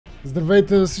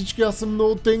Здравейте на всички, аз съм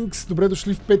NoThx. Добре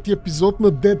дошли в пети епизод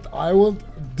на Dead Island.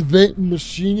 Две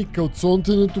машини,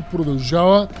 калцонтенето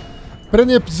продължава. В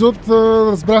предния епизод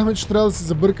разбрахме, че трябва да се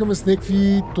забъркаме с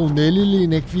някакви тунели или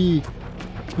някакви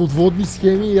подводни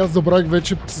схеми и аз забрах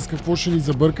вече с какво ще ни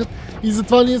забъркат. И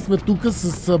затова ние сме тук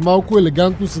с малко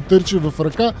елегантно сътърче в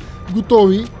ръка,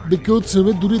 готови да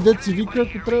къцламе, дори дет се вика,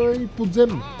 ако трябва и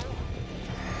подземно.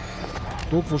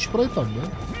 То какво ще прави там, бе?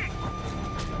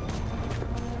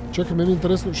 Чакай, мен е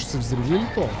интересно, ще се взриви ли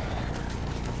това?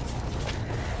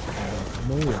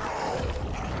 Много.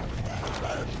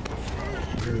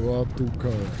 Ела тука,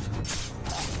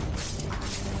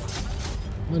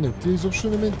 бе. Не, тия изобщо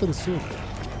не ме интересуват.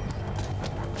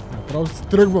 Направо си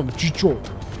тръгвам, чичо!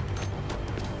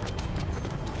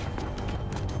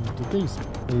 Тук ли сме?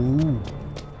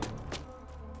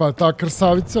 Това е тази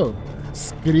красавица.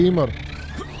 Скримър.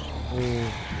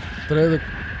 Трябва да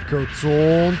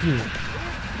калцонти.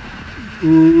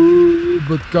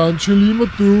 Бътканче ли има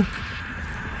тук?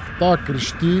 Так,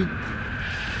 крещи.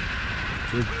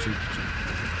 Чек.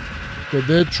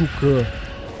 Къде е чука?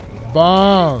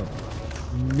 Бам!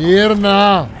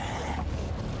 Мирна!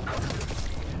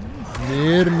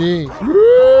 Мирни!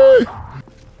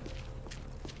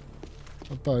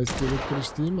 А та иска да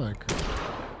крещи, майка.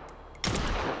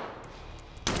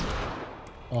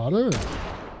 Аре, бе!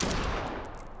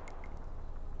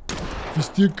 Какви с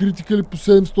тия критикали по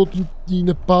 700 и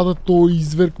не пада този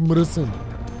изверг мръсен?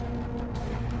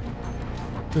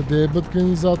 Къде е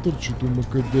бътканизаторчето? Ма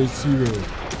къде си, бе?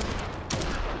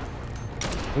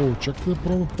 О, чакайте да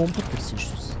пробваме помпата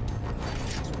всъщност.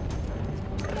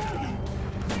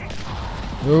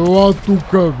 Ела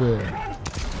тука, бе!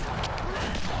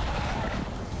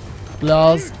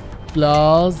 Пляс,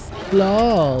 пляс,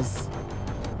 пляс!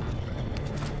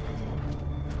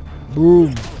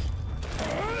 Бум!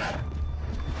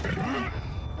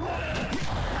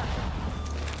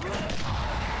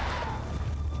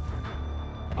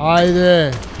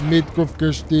 Айде, Митко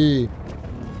вкъщи.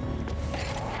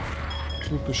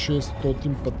 Тук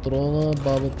 600 патрона,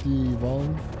 баба ти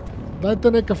Иван.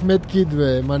 Дайте някакъв медкит,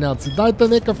 бе, маняци. Дайте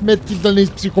някакъв медкит да не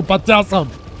изпсихопатя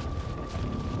съм.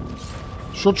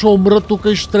 Защото ще умра тук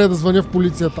и ще трябва да звъня в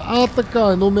полицията. А, така,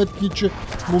 едно медкитче,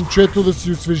 момчето да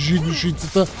си освежи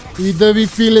душицата и да ви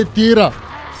филетира.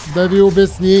 Да ви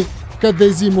обясни къде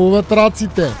зимуват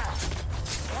раците.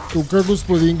 Тук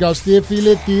господин Гащи е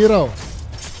филетирал.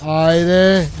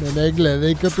 Айде, не ме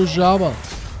гледай като жаба,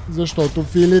 защото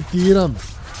филетирам.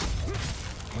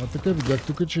 А така, видях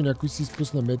тук, че някой си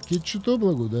изпусна медкитчето.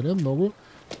 Благодаря много.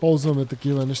 Ползваме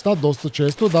такива неща доста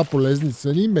често. Да, полезни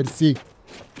са ни. Мерси.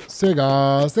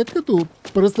 Сега, след като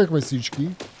пръснахме всички,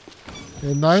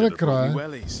 е най-накрая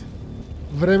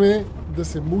време е да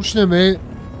се мушнеме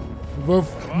в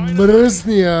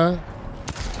мръсния.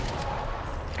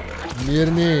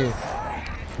 Мирни.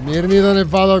 Мирни да не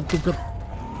вада тук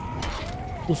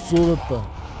посудата.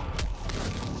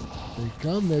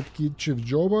 Така, медкитче в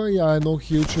джоба, я едно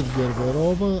хилче в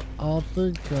гардероба, а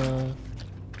така.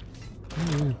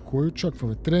 Кой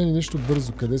очакваме? Трябва ни нещо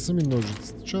бързо. Къде са ми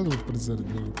ножиците? Чай да го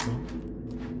презаредим.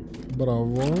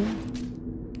 Браво.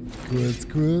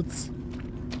 Клъц.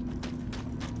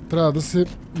 Трябва да се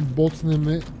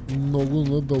боцнеме много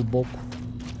надълбоко.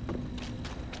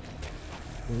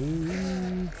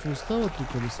 Какво става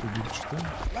тук да се обичате?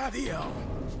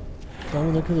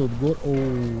 Там някъде отгоре.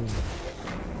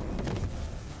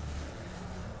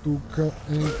 Тук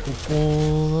е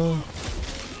купона.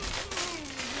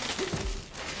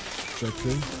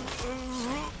 Чакай.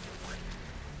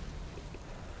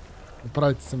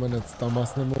 Направите се манец там,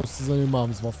 аз не мога да се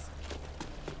занимавам с вас.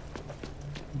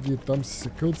 Вие там си се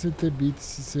кълцайте, бийте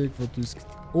си се, каквото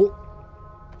искате. О!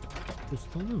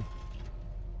 Остана.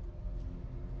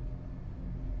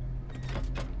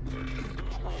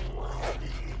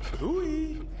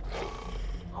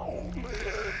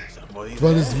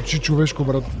 Това не звучи човешко,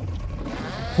 брат.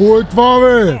 Какво е това,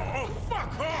 бе?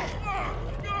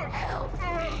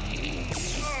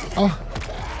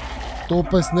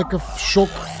 Топа е с някакъв шок.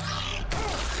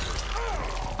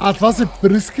 А, това се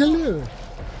пръска ли, бе?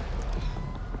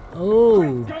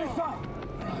 Оу.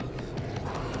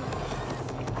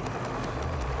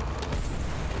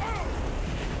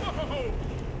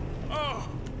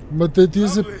 Ма те тия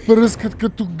се пръскат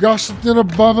като гащите на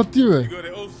баба ти, бе.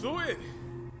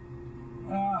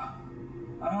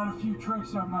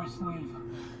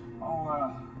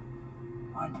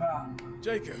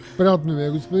 Приятно ми е,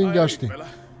 господин Гащи.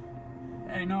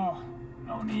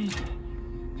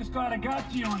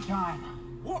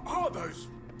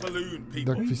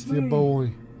 Да, какви с тия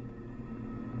балони?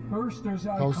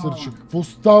 Хаусърче, какво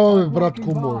става, бе,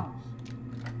 братко мой?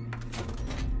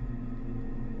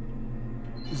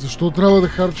 Защо трябва да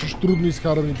харчиш трудно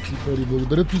изхарваните си пари?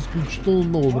 Благодаря ти изключително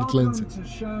много, братленце.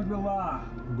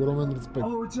 Огромен респект.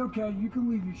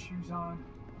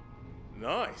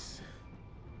 Nice.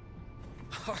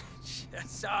 Oh,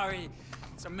 sorry.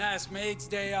 It's a mass mate's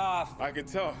day off. I can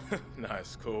tell.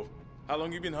 Nice, cool. How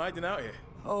long you been hiding out here?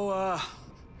 Oh,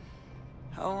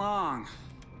 how long?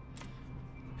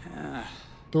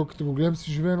 То като го гледам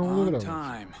си живее много добре.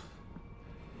 Time.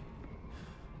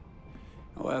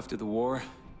 Oh, after the war,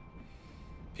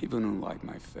 people didn't like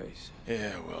my face.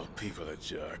 Yeah, well, people are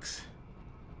jerks.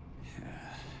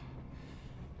 Yeah.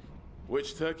 Which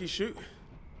turkey shoot?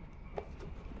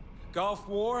 Gulf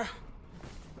War?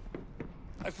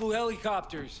 I flew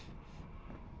helicopters.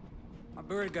 My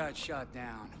bird got shot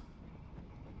down.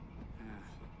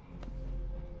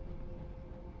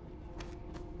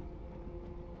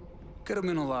 Could have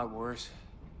been a lot worse.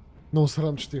 Много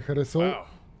срам, че ти е харесал. Wow.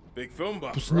 Big film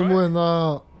buff, Пусни му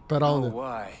една пералня.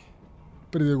 Why?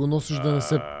 Преди да го носиш да не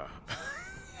се...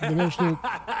 Да не нещо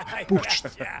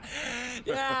пухчета.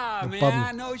 Yeah,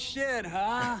 man, no shit,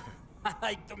 huh? I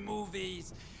like the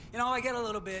movies. You know, I get a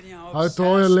little bit, you know, Абе,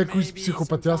 той е obsessed леко maybe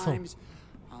изпсихопатясал. sometimes.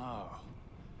 Oh.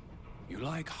 You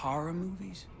like horror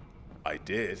movies? I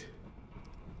did.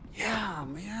 Yeah,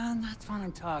 man, that's what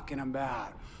I'm talking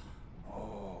about.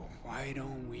 Oh, why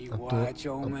don't we watch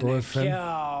Omen to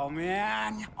Kill,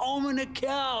 man? Omen to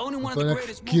Kill, only one of the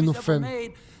greatest movies ever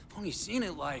made. I've only seen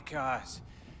it like 20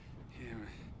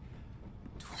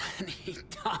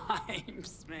 times,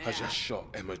 man. I just shot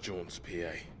Emma Jones'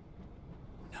 PA.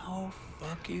 No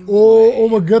fucking О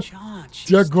май гад,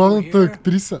 тя е главната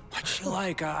актриса. What's she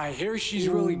like? I hear she's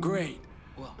really great.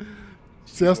 Well,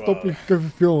 сега стоплих какъв е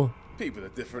филма. People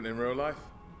are different in real life.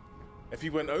 If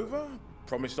you went over,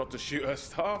 promise not to shoot her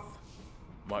staff,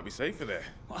 might be safer there.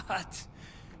 what?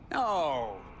 No.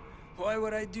 Why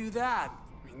would I do that? I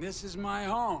mean, this is my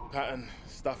home. Patton,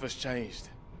 stuff has changed.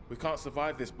 We can't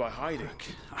survive this by hiding.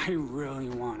 I really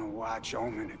want to watch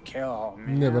Omen to Kill,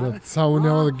 man. Не, брат, само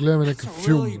няма да гледаме някакъв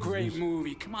филм. It's a really great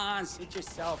movie. Come on, sit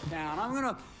yourself down. I'm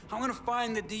gonna find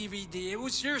the DVD. It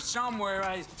was here somewhere.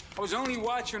 I was only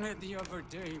watching it the other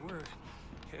day. Where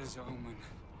is Omen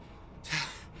to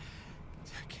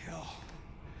Kill?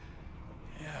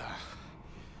 Yeah,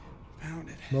 found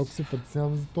it. Малко се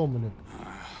притеснявам за това, маняк.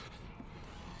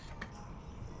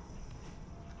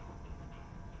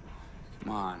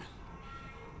 Come on.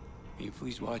 Will you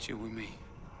please watch it with me?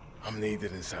 I'm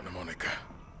needed in Santa Monica.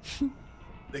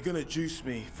 They're gonna juice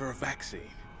me for a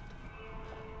vaccine.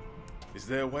 Is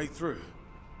there a way through?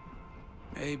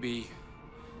 Maybe.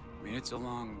 I mean, it's a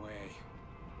long way.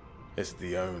 It's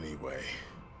the only way.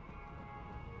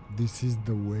 This is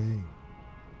the way.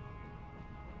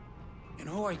 You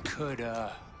know, I could,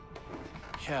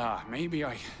 yeah, maybe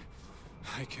I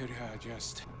could,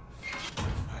 just,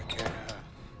 I could,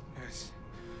 just...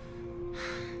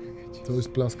 Това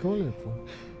изпляскава ли е какво?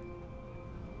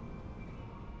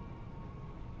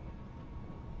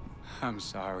 I'm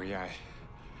sorry,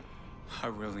 I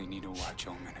really need to watch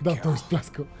Omen to Да, Kill. той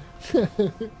изпляскал.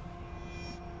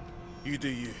 You do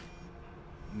you.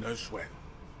 No sweat.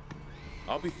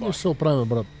 I'll be Ние fine. ще се оправим,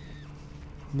 брат.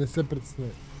 Не се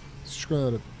притеснявай. Всичко е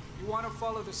наред. You want to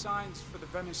follow the signs for the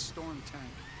Venice storm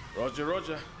tank? Roger,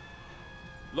 roger.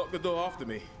 Lock the door after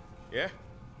me. Yeah?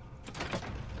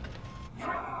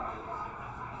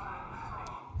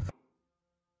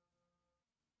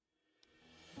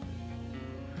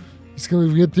 Искам да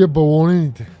видя тия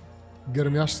балонините.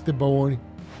 Гърмящите балони.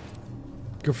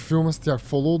 Какъв филм е с тях?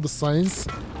 Follow the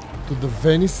signs to the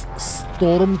Venice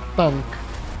storm tank.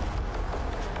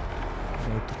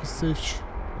 Тук е сейфче.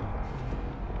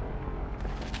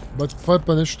 Бати, това е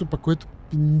па нещо, па което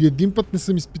един път не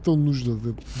съм изпитал нужда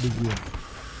да видя.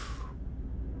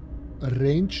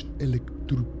 Range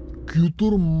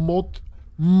Electrocutor Mod.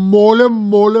 Моля,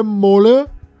 моля, моля.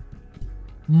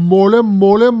 Моля,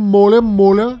 моля, моля,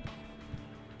 моля.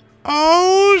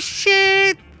 Оу,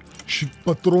 шит!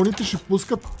 Патроните ще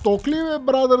пускат ток ли, бе,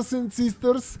 brothers and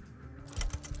sisters?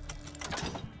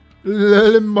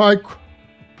 Леле, майко.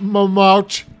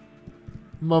 Мамалче.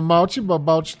 Мамалче,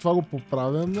 бабалче, това го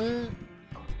поправяме.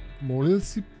 Моля да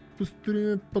си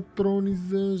построиме патрони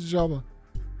за жаба.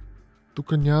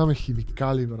 Тук нямаме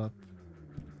химикали, брат.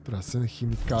 Трябва да са на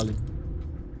химикали.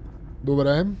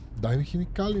 Добре, дай ми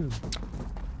химикали.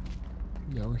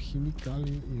 Няма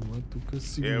химикали, има тук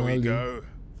сигнали. Here we go.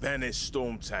 Venice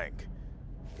storm tank.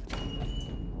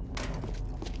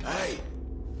 Hey,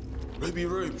 Ruby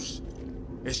Rubes.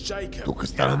 It's Jacob. Тук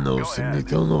стана много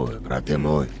съмнително, бе, братя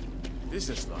мой. This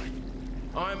is like...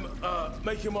 I'm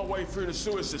making my way through the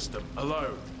sewer system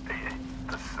alone.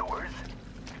 The sewers?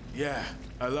 Yeah,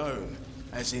 alone.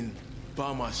 as in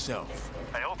by myself.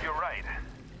 I hope you're right.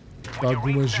 Так го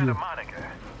мъжил.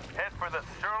 Head for the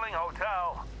Sterling Hotel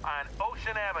on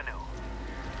Ocean Avenue.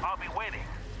 I'll be waiting.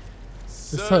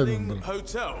 Sterling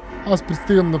Hotel. Аз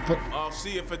пристигам I'll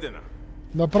see you for dinner.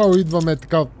 Направо идваме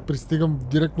така, пристигам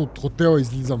директно от хотела,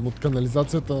 излизам от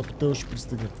канализацията на хотела, ще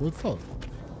пристигна. Какво е това?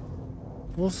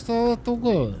 Какво става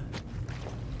тогава?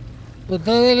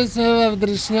 Пътали ли сме в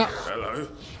дрешня?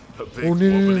 О,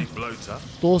 не.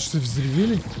 То ще се взриви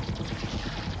ли?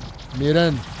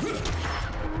 Мирен.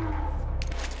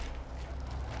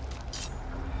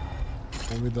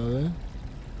 Какво ми даде?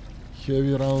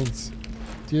 Heavy rounds.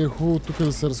 Ти е хубаво тук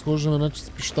да се разхождаме иначе с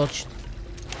пищачето.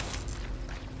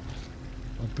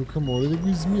 А тук може да го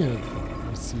измия.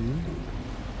 Мерси.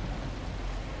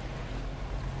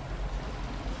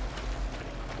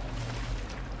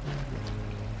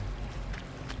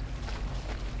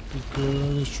 Тук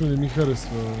нещо не ми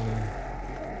харесва.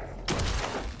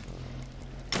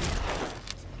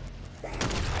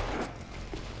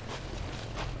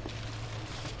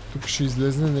 Тук ще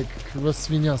излезне някаква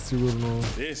свиня, сигурно.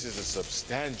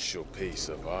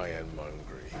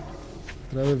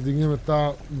 Трябва да вдигнем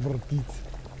тази вратица.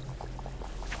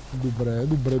 Добре,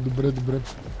 добре, добре, добре.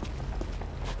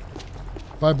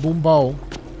 Това е бомбао.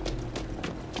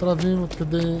 Трябва да видим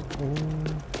откъде...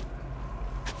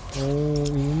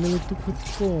 Имаме ли тук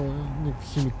такова? Някакви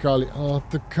химикали.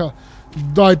 Така.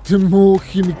 Дайте му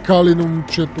химикали на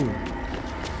момчето.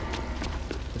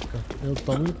 Така.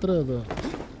 Оттам ли трябва да...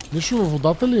 Нещо във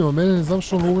водата ли има? Мене не знам,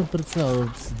 защото много ме притеснява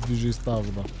да се движи из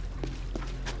тази вода.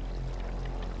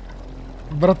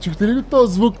 Брат, чухте ли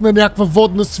този звук на някаква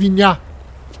водна свиня?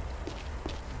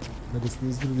 Да се не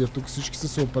изградя. Тук всички са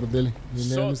се опардели.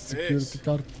 Ние нямаме security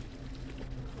карти.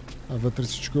 А вътре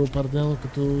всичко е опардено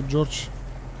като Джордж.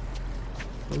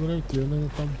 Добре, отиваме на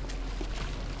там.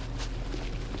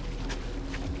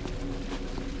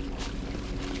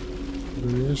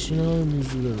 Дали ще няма да ми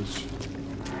излезе вече.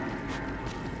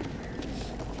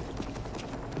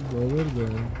 Добър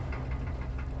ден.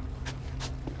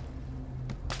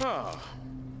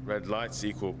 Red lights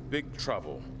equal big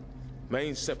trouble.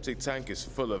 Main septic tank is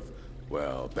full of,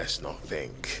 well, best not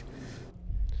think.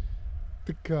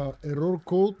 Така, error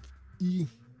code и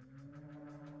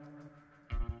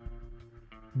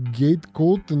gate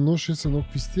code 161.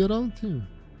 Какви сте работи?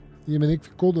 Имаме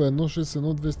някакви кодове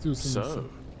 161 280. So,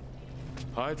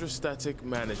 hydrostatic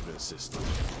management system.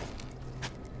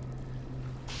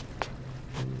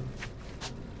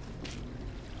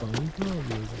 Там ли трябва да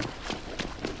влезем?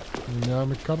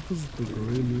 Нямаме карта за тук,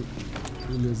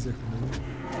 или я взехме?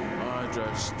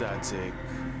 Hydrostatic...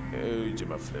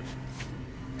 flip.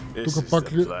 Тук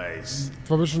пак ли...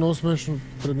 Това беше много смешно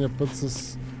предния път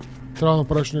с... Трябва да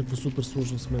направиш някаква супер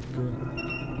сложна сметка.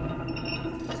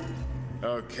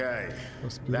 Okay,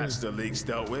 that's the leaks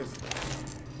dealt with.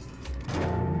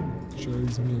 Ще я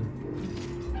измием.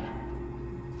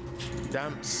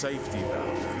 Damp safety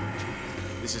valve.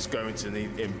 This is going to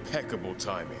need impeccable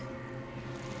timing.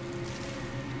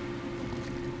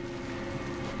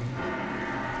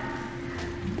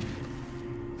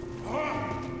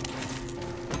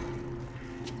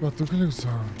 Това тук ли го са?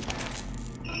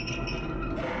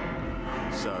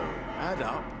 So, add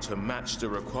up to match the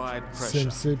required pressure.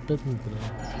 75 не трябва.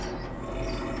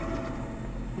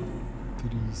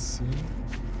 30.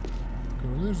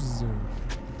 Какво нещо взема?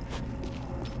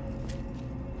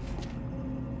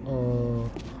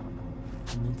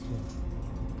 Не това.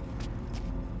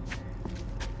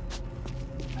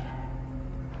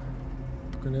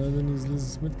 Тук няма да ни излезе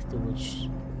сметките обаче.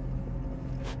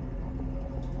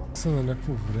 Са на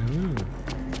някакво време ли?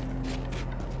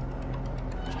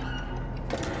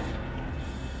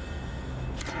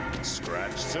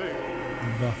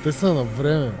 Да, те са на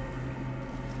време.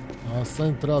 А сега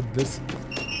ни трябва 10.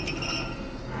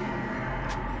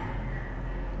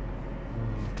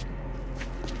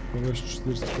 Това беше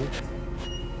 45.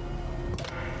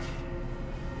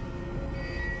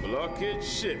 Blockage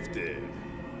shifted.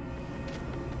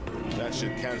 That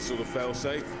should cancel the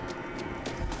failsafe.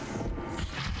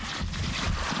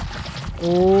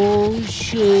 Ооо,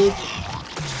 shit.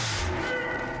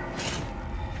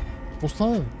 Какво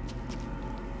стана?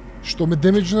 Що ме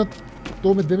демеджнат?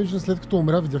 То ме демеджна след като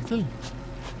умря, видяхте ли?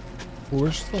 Какво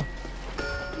беше това?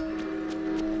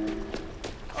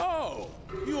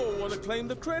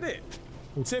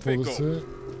 От какво да се...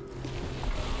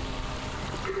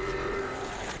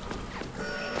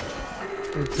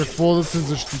 От какво да се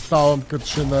защитавам, като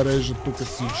ще нарежа тук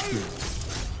всички?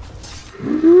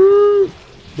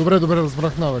 Добре, добре,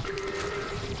 разбрах навък.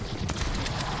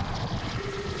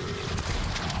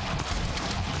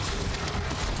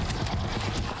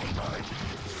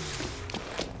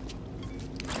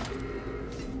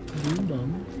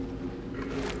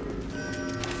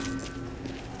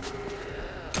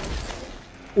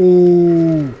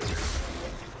 Ооо!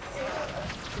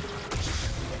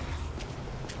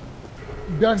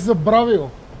 Бях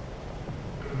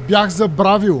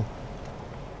забравил,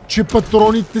 че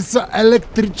патроните са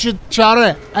електричен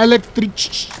чаре.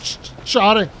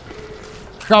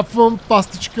 Хапвам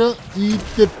пастичка и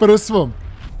те пръсвам.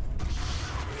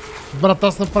 Брат,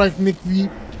 аз направих някакви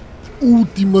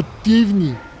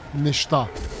ултимативни неща.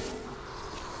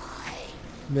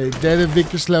 Не иде да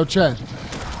викаш лелче.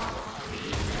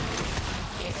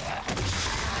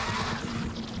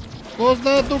 Какво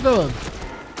знае тук, бе?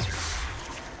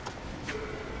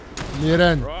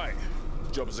 Мирен.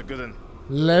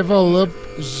 Level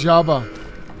up жаба.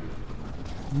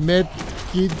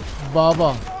 Медкит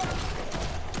баба.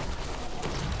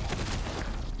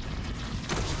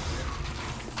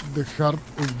 The heart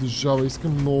of the жаба.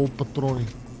 Искам много патрони.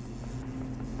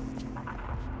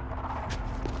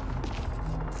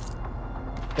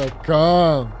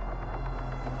 Така.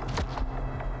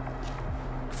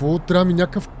 Какво? Трябва ми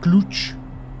някакъв ключ.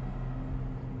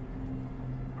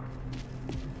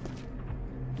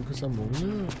 Тук сега мога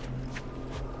ли?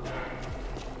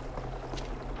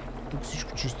 Тук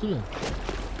всичко чисто ли?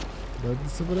 Дай да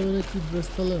съберем някакви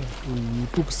 200 лева.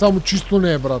 Тук само чисто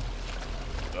не е, брат.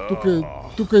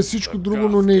 Тук е всичко друго,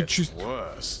 но не е чисто.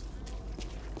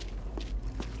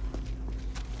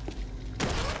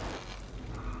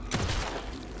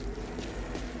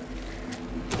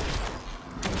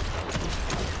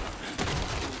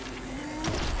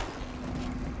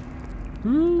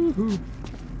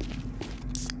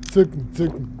 Цъкни.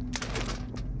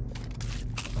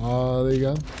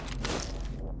 Дега.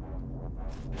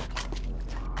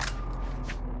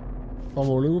 Това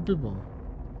мога ли го пипам?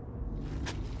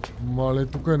 Мале,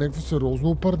 тук е някакво сериозно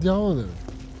опардяване.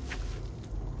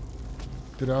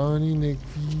 Трябва ни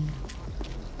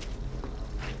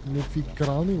някакви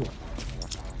крани.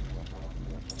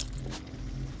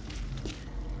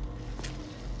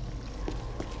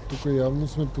 Тук явно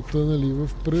сме потънали в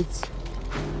пръц.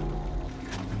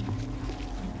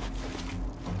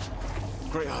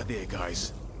 Great idea, guys.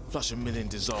 Flush a million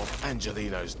dissolved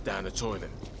Angelinos down the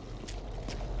toilet.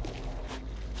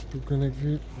 Тук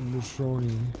някакви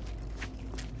бушони.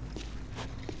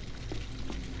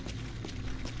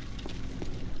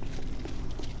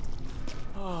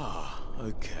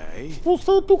 Okay. Какво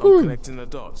става тук, I'm бе? connecting the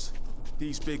dots.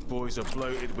 These big boys are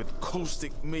bloated with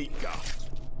caustic meat guff.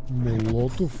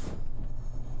 Молотов.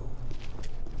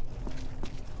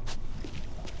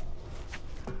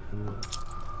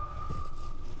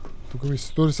 Тук ми се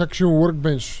стори сякаш има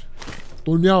workbench.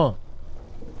 То няма.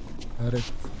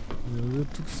 Ред.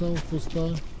 Тук само какво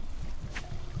става?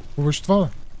 Какво беше това?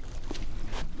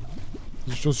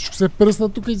 Защо всичко се е пръсна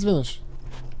тук изведнъж?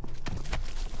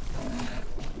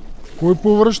 Кой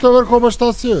повръща върху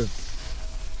баща си, бе?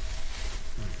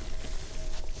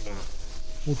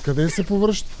 Откъде се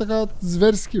повръща така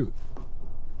зверски, бе?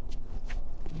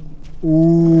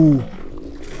 Ооо!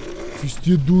 Какви с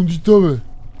тия дундита, бе?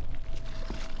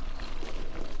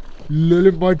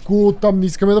 Леле, майко, там не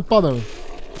искаме да падаме.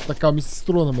 Така ми се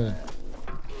струва на мене.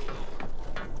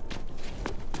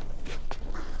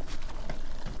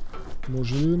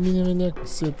 Може ли да минем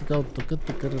някакси така от така.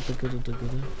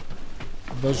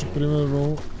 Даже,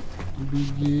 примерно,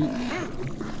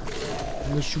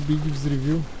 нещо би ги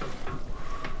взривил.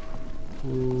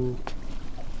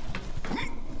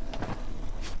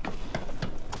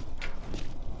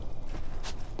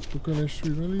 Тук нещо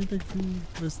има ли някакви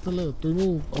 200 лева? Той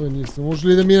има... Абе, ние се може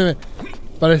ли да минем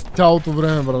през цялото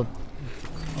време, брат?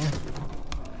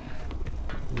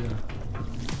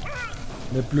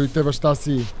 Не плюйте баща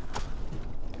си.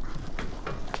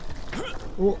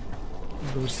 О!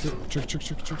 Да се... Чак.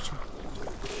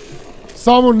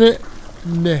 Само не...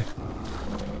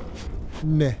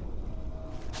 Не.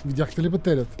 Видяхте ли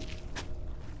батерията?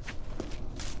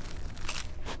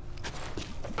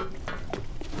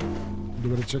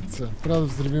 Добре, чакайте сега. Трябва да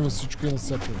взривим всичко и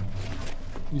навсякъде.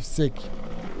 И всеки.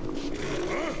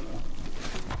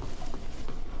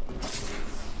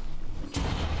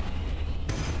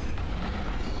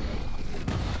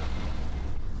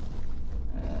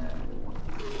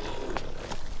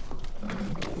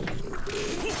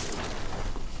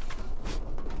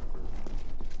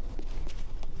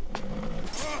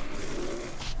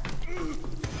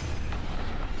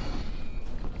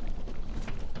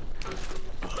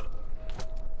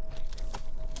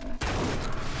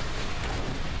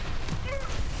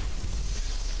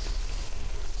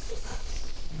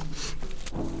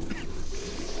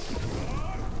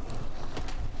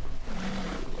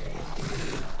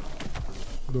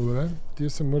 Добре, тия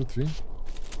са мъртви.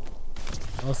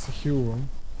 Аз се хилвам.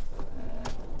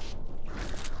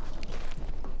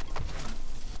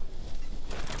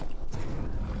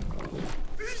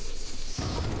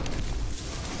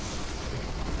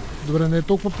 Добре, не е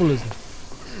толкова полезно.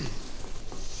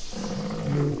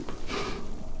 Но...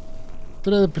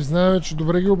 трябва да признаем, че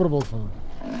добре ги обработваме.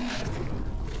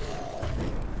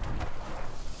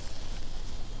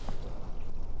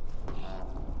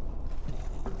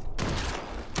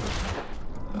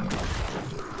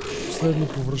 Последно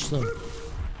повръщане.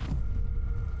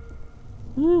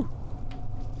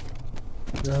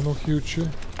 Едно хилче.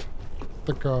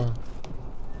 Така.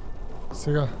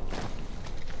 Сега.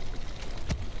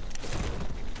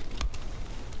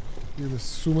 И да си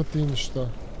сумате и неща.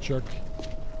 Чакай.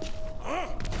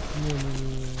 Не.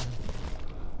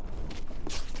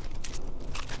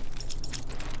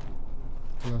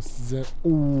 Да си взем...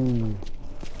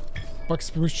 Пак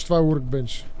си помисля, че това е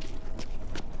workbench.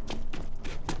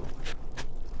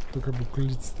 Тук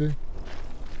буклиците.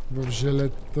 В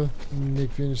жилетата.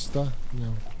 Някакви неща.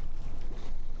 Няма.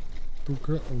 Тук.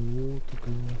 Тук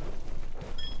има.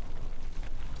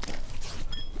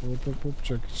 Оп,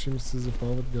 чакай, че ми се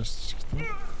запалват гащичките.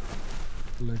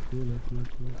 Леко.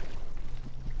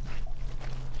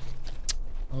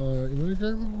 Има ли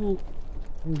как да го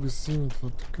угасим това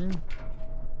тук?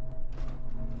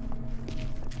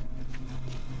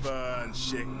 Burn,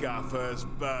 shit guffers,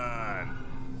 burn!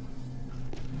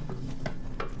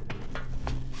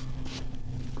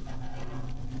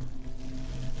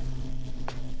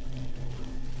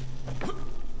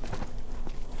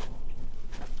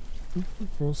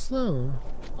 Какво става?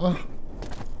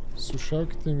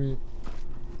 Слушалките ми...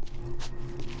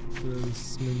 трябва да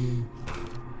се сменим.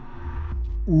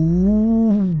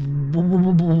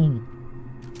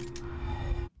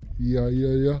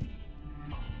 Я.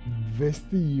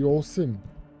 208.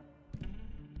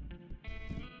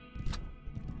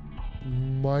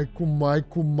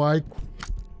 Майко.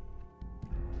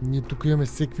 Ние тук имаме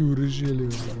всеки оръжия ли,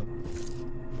 бе?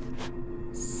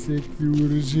 Всеки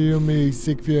оръжия имаме и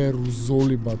всеки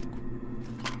аерозоли, батко.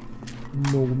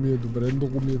 Много ми е добре.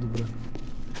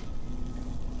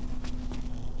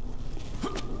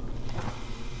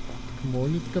 Моля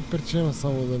ли така перчема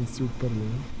само да не си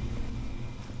опърлим?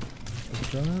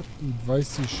 Така и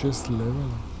 26 лева.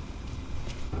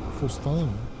 Какво стана,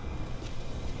 бе?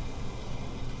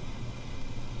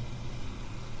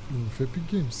 В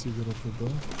Epic Games играта, да.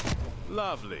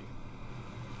 Lovely.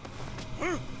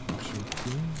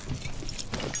 Чакай.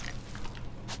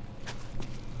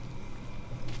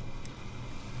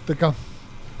 Така.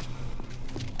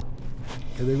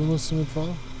 Къде го носим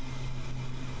това?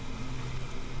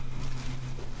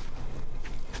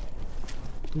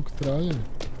 Тук трябва ли?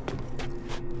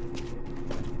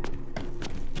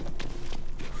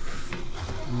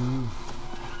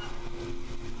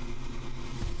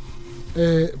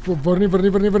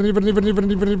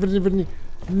 Върни.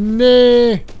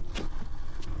 Не!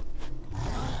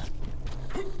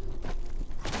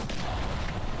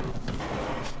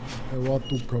 Ела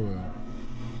тука, бе.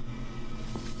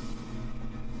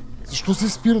 Защо се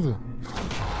спира, бе?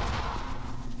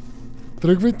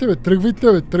 Тръгвайте,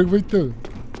 бе.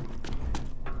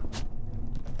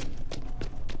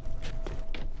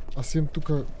 Аз имам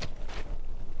тука...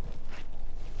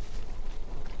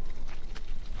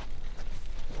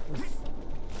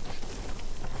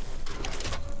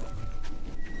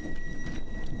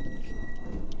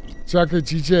 Чакай,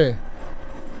 чиче.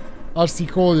 Аз си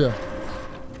ходя.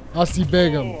 Аз си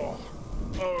бегам. Oh,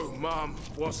 Mom,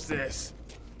 what's this?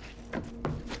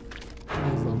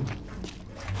 Не знам.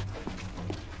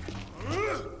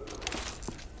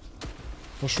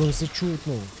 Това шо не се чува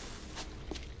отново?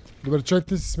 Добре,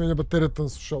 чакайте си сменя батерията на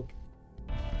слушалки.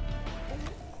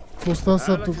 Какво става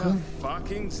сега тука?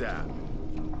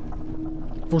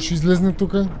 Какво ще излезне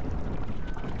тука?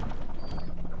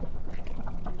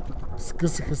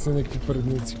 Скъсаха се някакви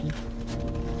предници.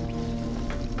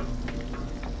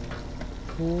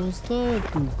 Какво става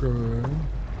тука, бе?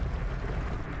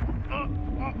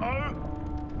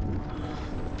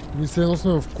 Ние се едно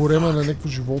сме в корема на някакво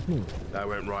животно.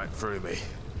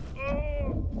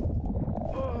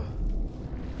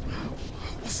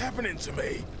 What's happening to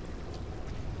me?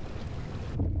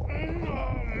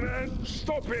 Oh man,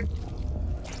 stop it!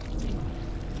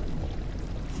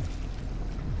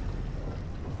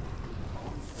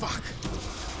 Fuck!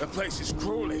 The place is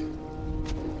crawling.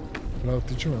 Трябва да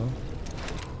тичаме, а?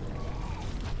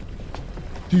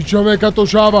 Тичаме като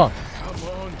жаба! Come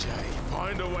on, Jay,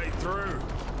 find a way through.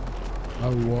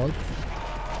 What?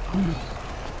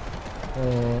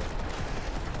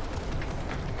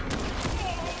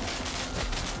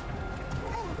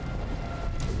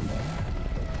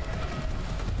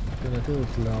 Някъде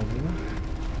отляво.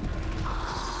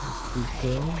 Тук.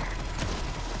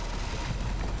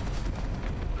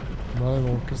 Мале,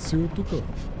 много красиво тук.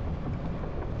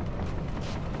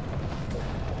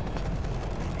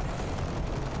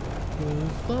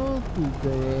 Става тук, бе.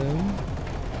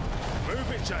 Move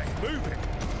it, Jay. Move it.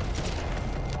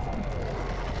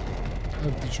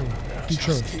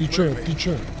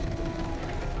 Тича.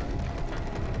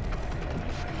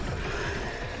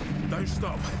 Don't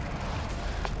stop.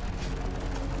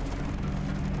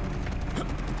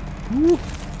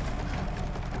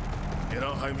 You're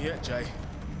not home yet, Jay.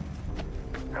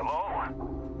 Hello?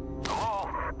 Hello?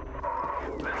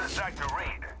 This is Dr.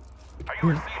 Reed. Are you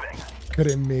receiving?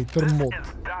 Кремейтър мод. This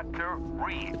is Dr.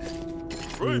 Reed.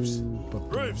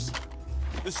 Roofs!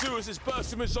 The sewers is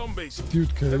bursting with zombies. Ти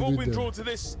откъде They've all been дойде? drawn to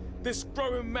this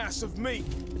growing mass of meat.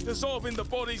 Dissolving the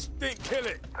bodies didn't kill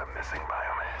it. The missing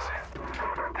biomass.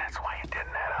 That's why you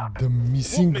didn't head up. The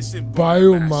missing What missing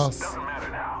biomass. Doesn't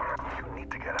matter now. You need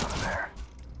to get out of there.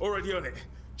 Already on it.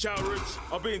 Ciao, Roofs.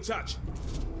 I'll be in touch.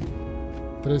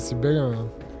 Трябва да си бегаме.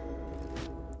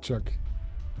 Чакай.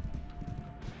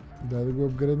 Дай да го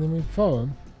апгрейднем и това, бе.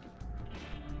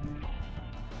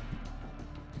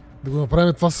 Да го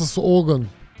направим това с огън.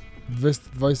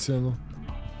 221.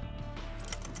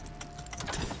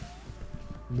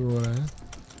 Добре.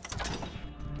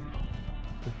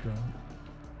 Така.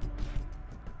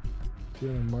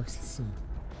 Тия на макс ли си?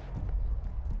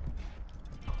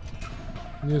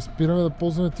 Ние спираме да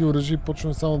ползваме тия оръжия и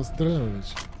почваме само да стреляме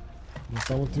вече. Но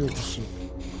там отиват ще.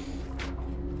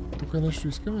 Тук нещо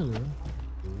искаме ли, бе?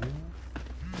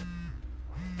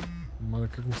 Мале,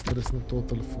 как ми стресна този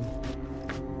телефон.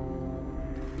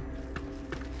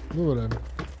 Добре.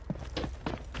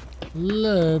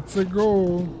 Let's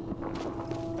go!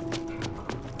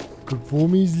 Какво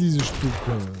ми излизаш тук,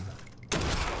 бе?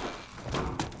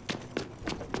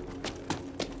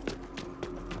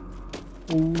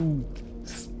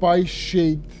 Spy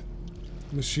Shade.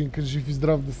 Машинка, жив и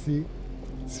здрав да си.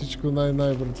 Всичко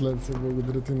най-братленце.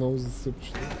 Благодаря ти много за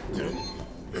съпчето.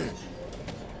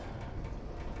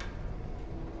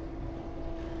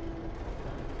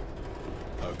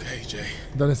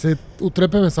 Да не се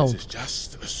отрепеме само.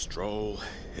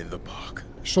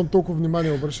 Щом толкова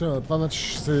внимание обръщаме на това, значи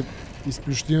ще се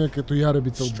изплющиме като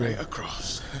яребица от бе.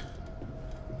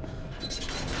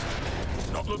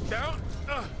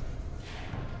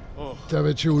 Тя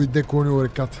вече уйде клонила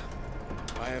реката.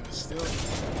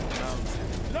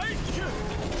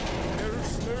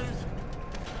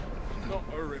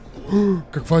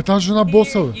 Каква е тази жена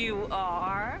боса, бе?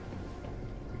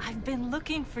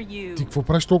 Ти какво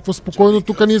правиш толкова спокойно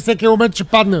тук, ние всеки момент ще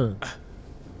паднем?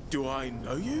 Do I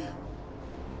know you?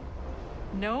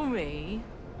 Know me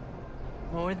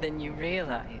more than you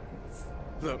realize.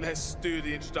 Look, let's do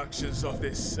the introductions of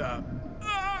this,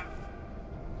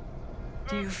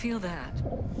 Do you feel that?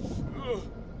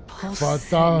 Каква е Pulsing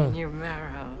тази? in your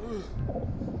marrow.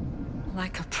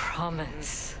 Like a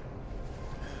promise.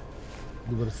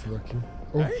 Добре, седаки.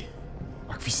 О,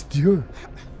 а какви стига?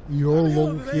 Йо,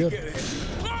 long hair.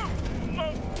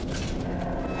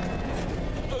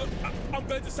 I'm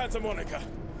going to Santa Monica.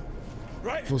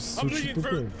 Right? Какво се I'm случи leading тук?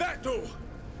 through that door.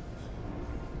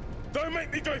 Don't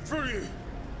make me go through you.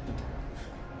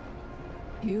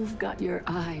 You've got your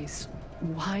eyes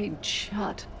wide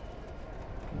shut.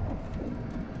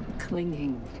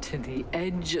 Clinging to the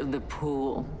edge of the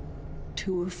pool.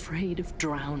 Too afraid of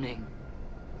drowning.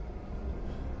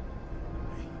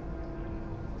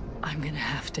 I'm gonna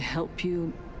have to help you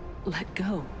let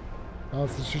go.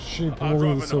 Аз реши, че ще ни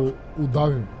помогна да се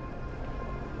удавим.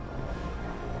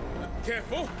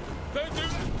 Careful. Don't do...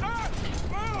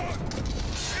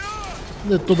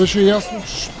 Не, то беше ясно,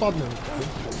 че ще паднем.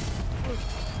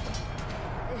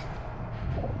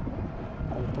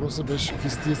 Въпросът беше какви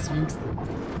с тия свинксте.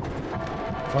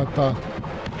 Това е та.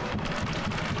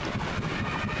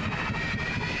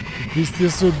 Какви с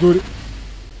тия се отдори.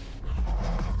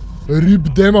 Rip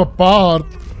them apart.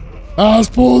 Аз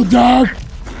полудях!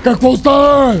 Какво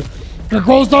стана, бе?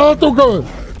 Какво стана тук,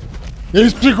 бе?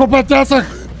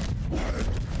 Изпсихопатясах!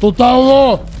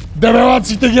 Тотално!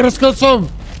 Дебелаците ги разкъсвам!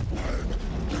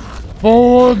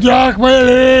 Полудяхме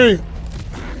ли?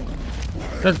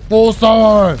 Какво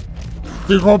става, бе?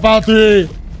 Психопати!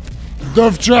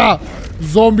 Дъвча!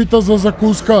 Зомбита за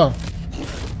закуска!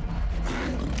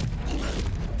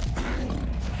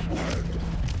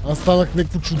 Аз станах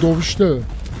някакво чудовище, бе.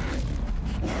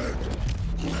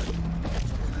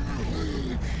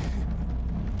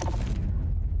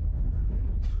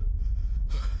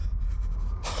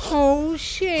 Oh,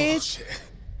 shit!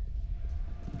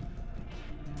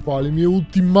 Това ли ми е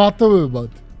ултимата, бе,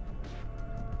 бате?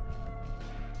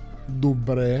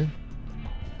 Добре.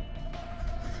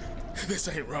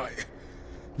 This ain't right.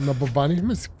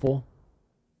 Набабанихме си какво?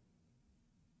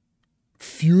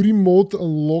 Fury Mode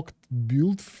Unlocked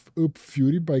build up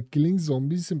fury by killing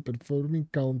zombies and performing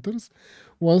counters.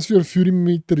 Once your fury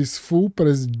meter is full,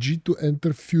 press G to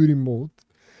enter fury mode.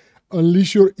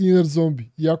 Unleash your inner zombie.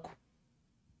 Яко.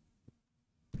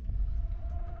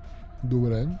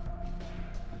 Добре.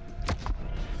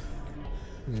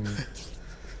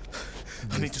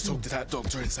 I need to talk to that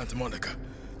doctor in Santa Monica.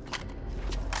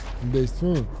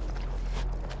 Действаме.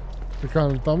 Така,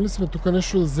 но там ли сме? Тук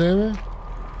нещо да вземе?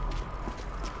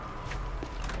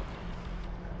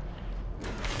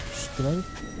 Штрайк.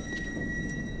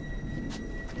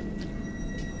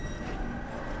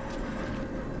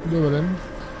 Добре.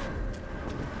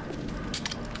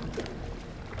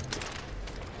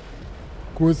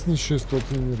 Коесни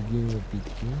 600 енергийни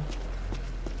напитки.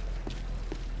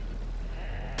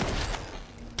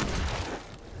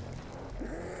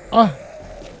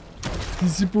 Ти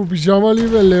си по пижама ли,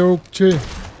 бе, Леопче?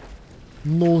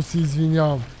 Много се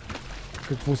извинявам.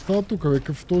 Какво става тук, бе?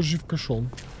 Какъв този жив кашон?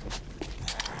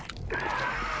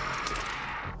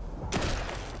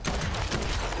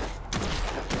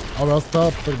 Абе, аз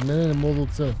става пред мен, не мога да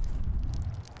оцеля.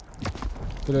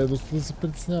 Трябва доста да се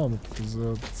притесняваме тук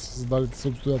за създалите се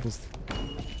обстоятелства.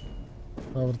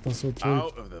 Това врата се отвори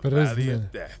през мен.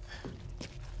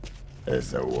 As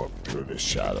I walk through the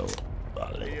shadow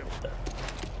valley of death.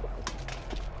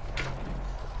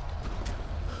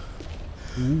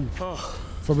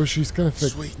 Това беше искан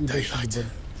ефект и беше добър.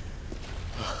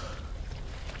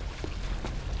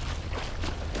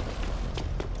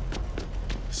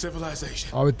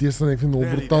 Абе, тия са някакви много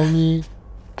брутални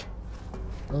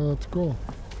такова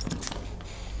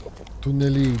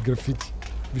тунели и графити.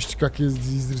 Вижте как е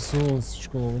изрисувано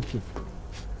всичко много кеф.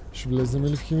 Ще влезем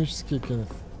ли в химическия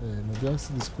кенеф? Надявам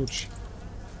се да скочи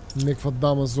някаква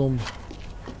дама зомби.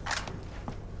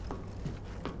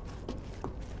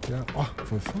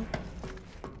 Какво е това?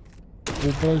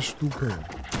 Какво правиш тук, бе?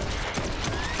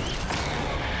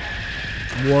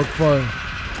 Каква е?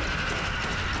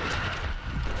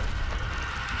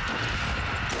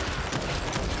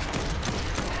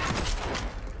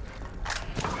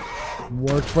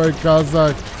 Каква е,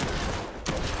 казах?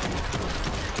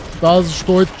 Да,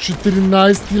 защо е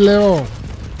 14 лева?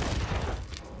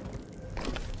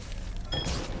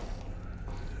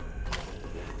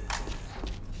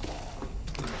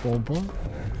 Помпа.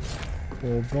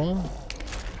 Помпа.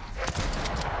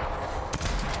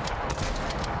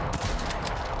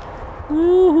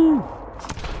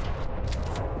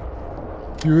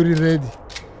 Fury ready.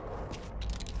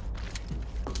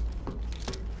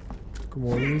 Тук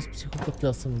мога да ми с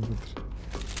психопатя съм вътре.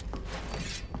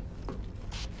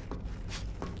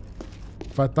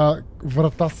 Това е тази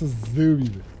врата с зъби,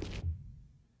 бе.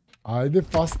 Айде,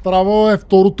 fast travel е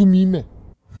второто ми име.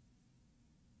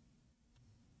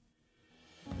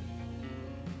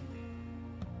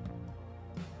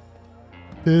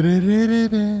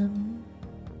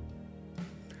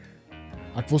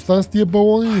 А какво стана с тия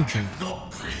балони?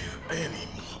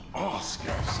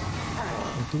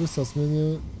 Ето бе, сега сме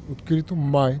на открито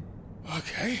май.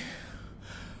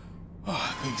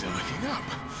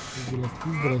 Здрасти,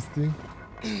 здрасти.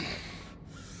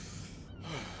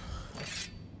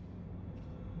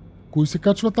 Кой се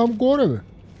качва там горе, бе?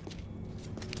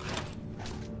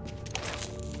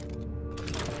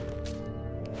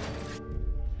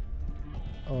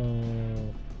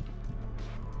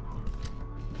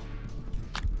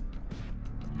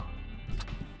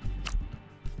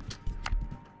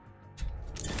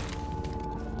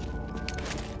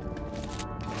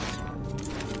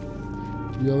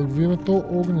 Я да го видим то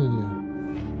огнение.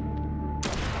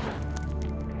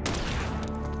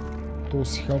 То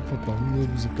си хапва там, ние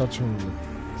го закачваме.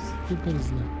 Супер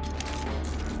зле.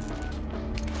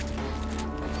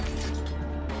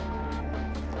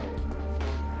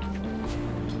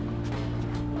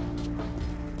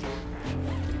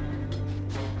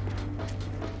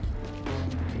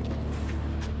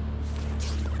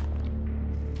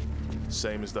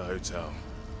 Same as the hotel.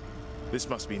 This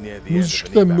must be near the end of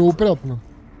Музичката е много приятна.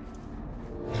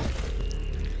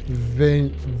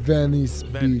 Venice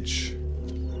Beach.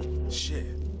 Shit.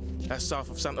 That's south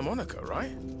of Santa Monica,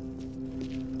 right?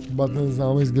 Бат не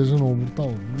знам, изглежда много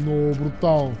брутално. Много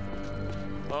брутално.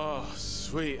 Oh,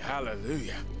 sweet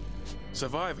hallelujah.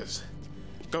 Survivors.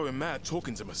 Going mad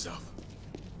talking to myself.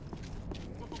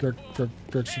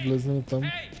 Как ще влезнем там?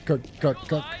 Как?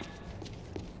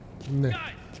 Не.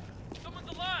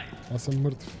 Аз съм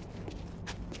мъртв.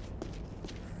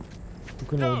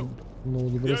 Тук много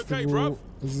добре сте го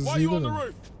зазидали.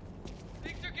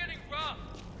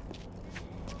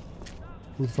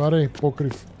 Отваряй,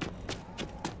 покрив.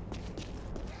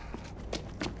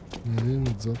 Не,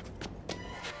 отзад.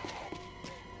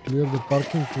 Clear the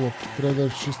parking lot. Трябва да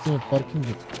разчистим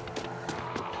паркинга.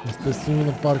 Естествено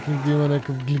на паркинга има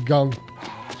някакъв глиган.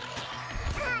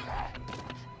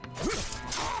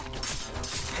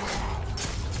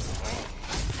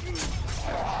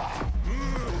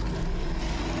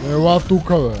 Ела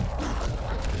тука, бе.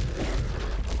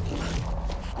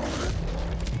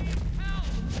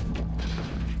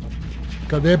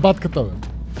 Къде е батката, бе?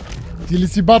 Ти ли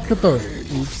си батката, бе?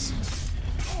 Упс.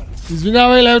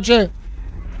 Извинявай, Лелче!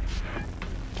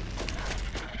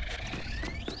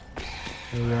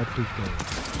 Ела тука, бе.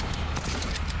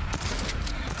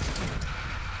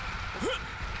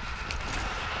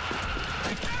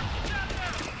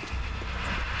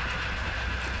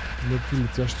 Някакви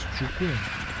летящи чукове.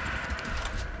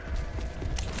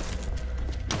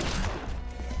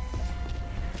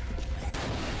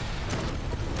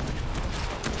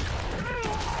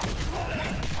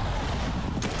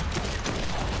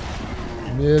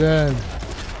 Мирен.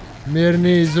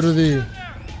 Мирни изроди.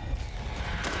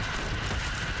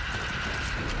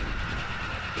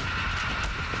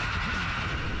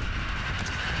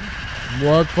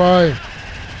 Млаквай.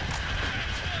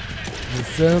 Не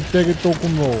се натегай толкова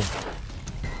много.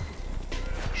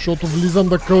 Защото влизам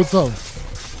да кълцам.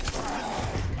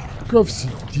 Какъв си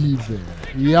ти, бе?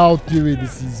 Я отивай да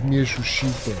си измиеш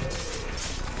ушите.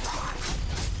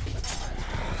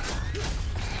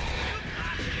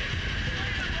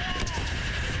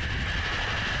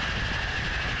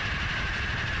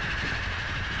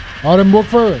 Аре,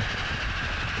 млъквай, бе!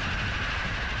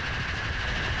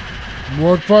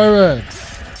 Млъквай, бе!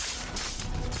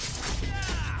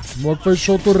 Млъквай,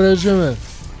 защото режеме.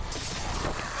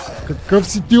 Какъв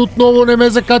си ти отново? Не ме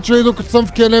закачвай докато съм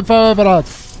в кенефа, бе, брат!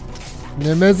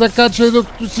 Не ме закачвай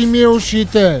докато си мия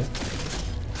ушите!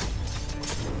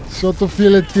 Защото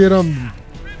филетирам.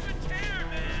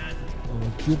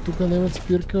 Ама тия тук немат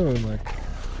спирка, бе, майка.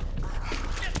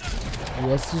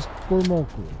 И аз си успокой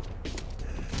малко, бе.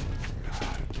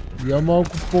 Я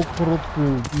малко по-кротко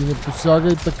и не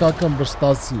посягай така към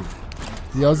баща си.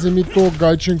 Я вземи този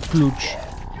гайчен ключ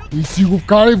и си го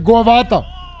вкарай в главата.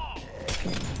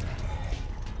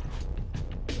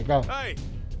 Така.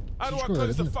 Всичко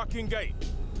наред ли?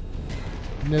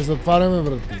 Не затваряме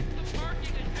врати.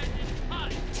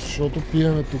 Защото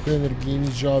пиеме тук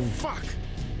енергийни жаби.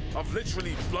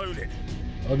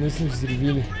 А не сме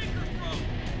взривили.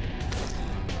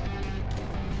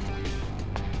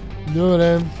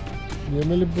 Добре.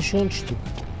 Имаме ли бушонче тук?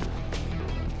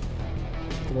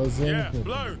 Трябва да вземем.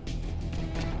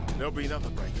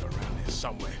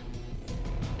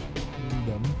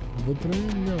 Да, вътре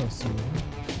няма сигурно.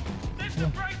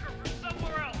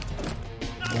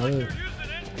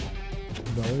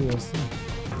 Да, ясно.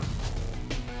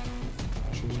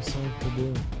 Ще ви само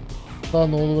къде. Да,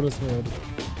 много добре сме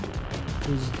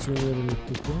позиционирали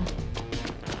тук.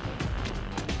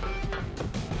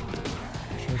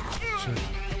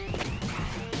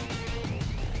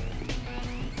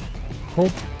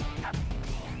 Хоп.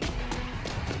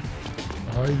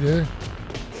 Хайде.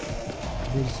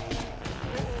 Бързо.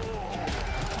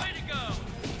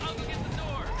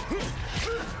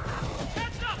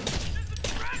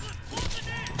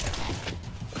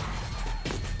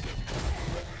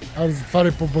 Айде,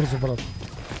 затваряй по-бързо, брат.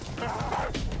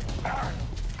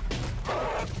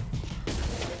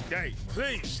 Hey,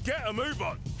 please, get a move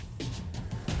on.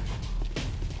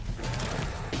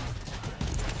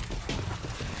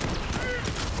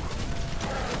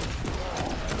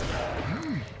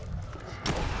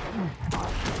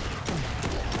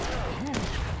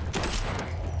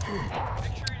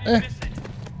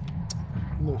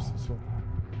 Много се слава.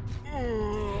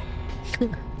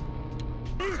 Така.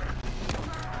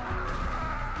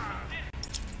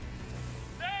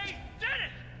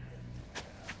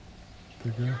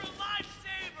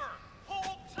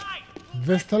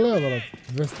 200 лева, брат.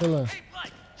 200 лева.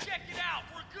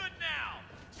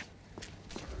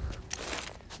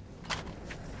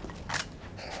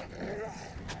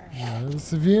 Да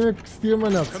се видим с тия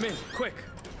маняци.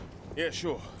 Yeah,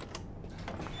 sure.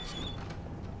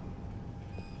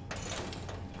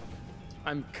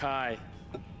 I'm Kai.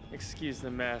 Excuse the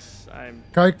mess. I'm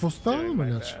Kai, какво става, doing my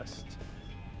маняч? best.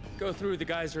 Go through, the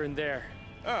guys are in there.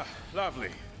 Ah,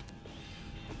 lovely.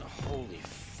 Holy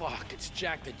fuck, it's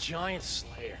Jack the Giant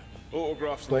Slayer.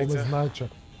 Autographs Той ме later, знае, че.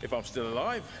 if I'm still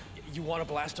alive. You want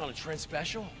to blast on a Trent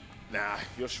special? Nah,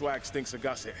 your swag stinks of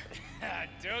gusset.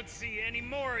 Don't see any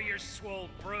more of your swole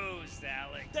bros,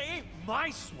 Alec. They ain't my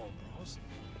swole bros.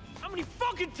 How many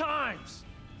fucking times?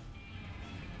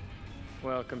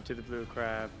 Welcome to the Blue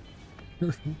Crab.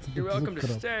 You're welcome to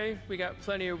stay. We got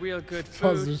plenty of real good Това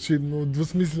food. звучи много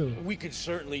двусмислено. We could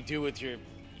certainly do with your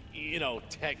you know,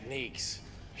 techniques.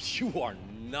 You are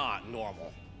not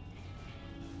normal.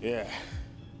 Yeah,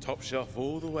 top shelf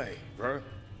all the way, bro.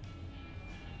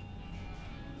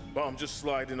 But I'm just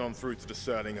sliding on through to the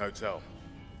Sterling Hotel.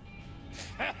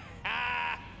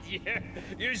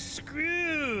 You're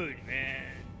screwed,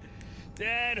 man.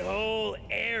 That whole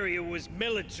area was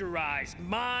militarized.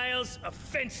 Miles of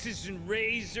fences and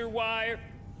razor wire.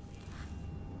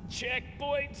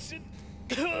 Checkpoints and...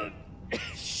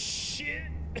 shit.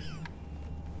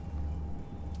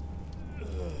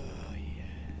 Oh, yeah.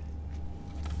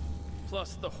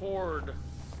 Plus the horde.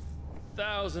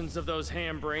 Thousands of those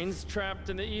ham brains trapped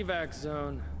in the evac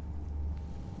zone.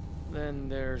 Then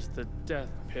there's the death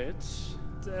pits.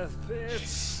 Death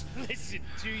pits. Listen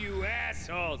to you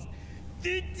assholes.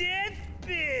 The death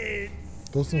pits.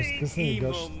 Those are The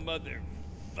evil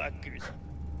motherfuckers.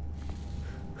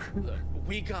 Look,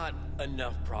 we got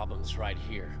enough problems right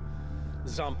here. The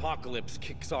Zompocalypse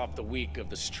kicks off the week of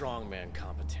the strongman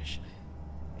competition.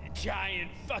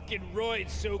 Giant fucking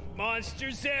roid-soaked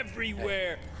monsters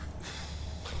everywhere.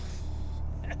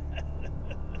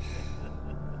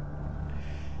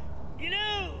 You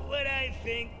know what I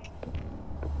think?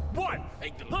 What?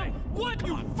 Hey, what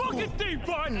you fucking think,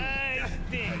 bud? I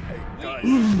think.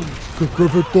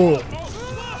 Какъв е то?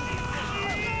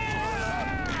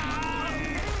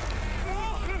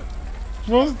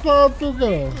 Какво става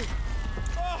тука?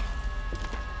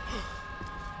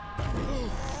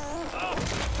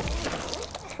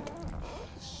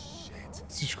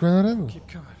 Всичко е наредно.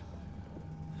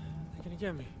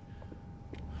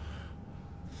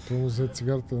 Той му взе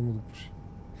цигарата да му допуши.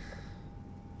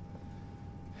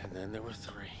 And then there were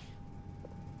three.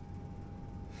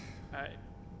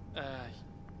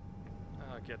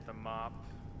 I'll get the mop.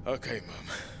 Okay, Mum.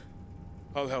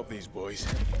 I'll help these boys.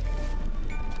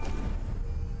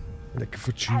 Някакъв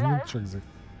achievement чак за...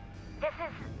 This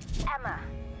is Emma.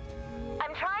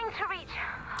 I'm trying to reach...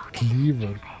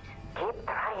 Cleaver. Keep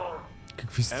trying.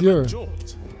 Какви сте, бе?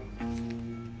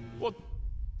 What?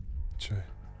 Че?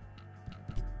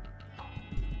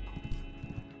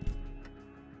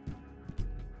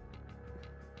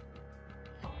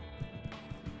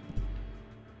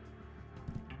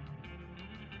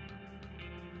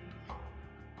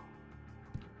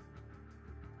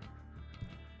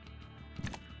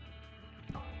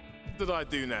 What did I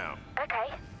do now? Okay.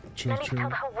 No need to tell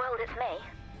the whole world it's me.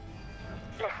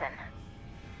 Listen,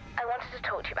 I wanted to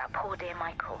talk to you about poor dear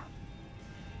Michael.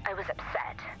 I was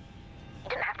upset. You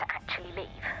didn't have to actually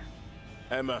leave.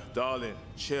 Emma, darling,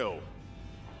 chill.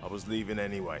 I was leaving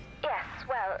anyway. Yes,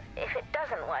 well, if it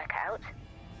doesn't work out,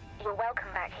 you're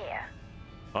welcome back here.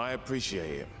 I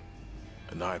appreciate it.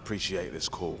 And I appreciate this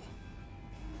call.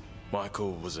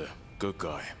 Michael was a good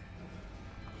guy.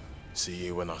 See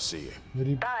you when I see you.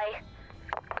 Bye.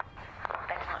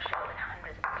 Ben's not sure with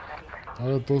hundreds of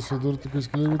bloody... Абе, то се дори тук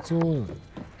иска да го целуваме.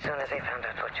 Soon as they found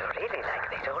out what you're really like,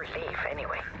 they'd all leave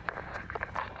anyway.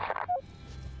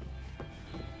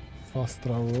 Fast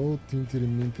travel, тинтири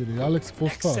минтири. Алекс, какво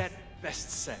става? Best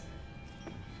set.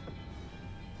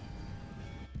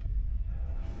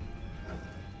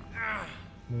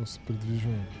 Много се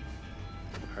придвижваме.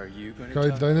 Are you going to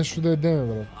Кай, дай нещо да едеме,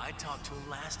 брат. I talked to him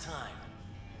last time.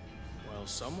 Well,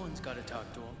 someone's got to talk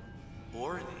to him.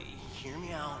 Or, hear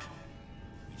me out.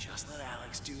 We just let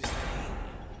Alex do his thing.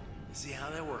 See how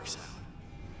that works out.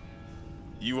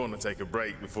 You want to take a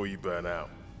break before you burn out.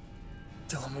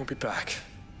 Dylan will be back.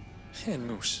 And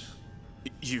Moose.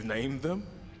 You named them?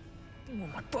 They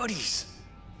were my buddies.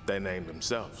 They named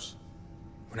themselves.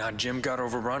 When our gym got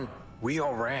overrun, we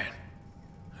all ran.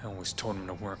 I always told them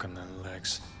to work on their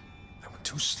legs. They were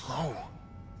too slow.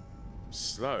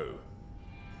 Slow?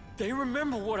 They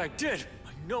remember what I did.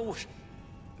 I know it.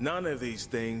 None of these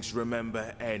things remember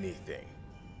anything.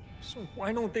 So why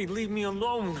don't they leave me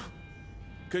alone?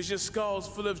 Because your skull's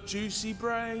full of juicy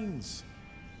brains.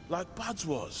 Like Bud's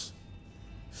was.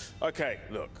 Okay,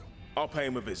 look. I'll pay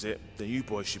him a visit. Then you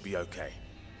boys should be okay.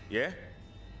 Yeah?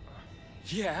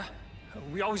 Yeah.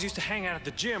 We always used to hang out at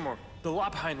the gym or the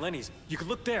lot behind Lenny's. You could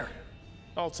look there.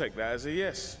 I'll take that as a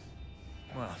yes.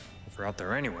 Well, if we're out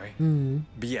there anyway.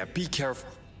 But yeah, be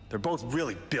careful. They're both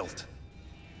really built.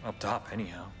 Up top,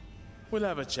 anyhow. We'll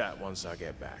have a chat once I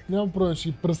get back. Нямам проблем, ще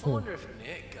ги I пръснем. wonder if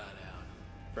Nick got out.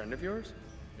 Friend of yours?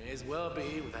 May as well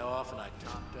be with how often I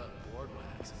topped up board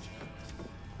wax and junk.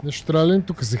 Нещо трябва ли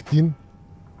тук? Зехтин.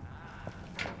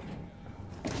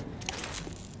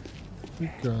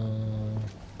 Така...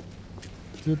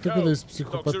 Ти тук да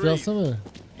изпсихопатясаме.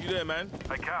 You there, man?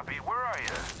 I copy. Where are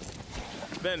you?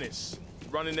 Venice.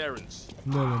 Running errands.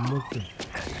 Не, мъка.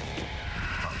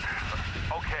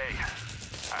 Okay.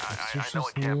 I know it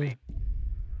Всъщност can't не... be.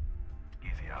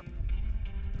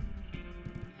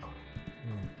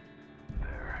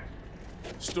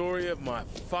 Story of my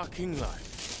fucking life.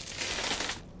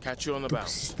 Catch you on the Тук bounce.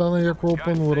 си стана яко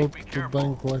open world като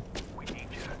Dying Light.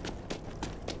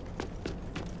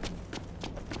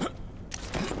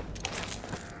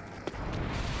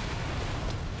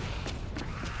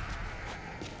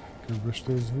 Как беше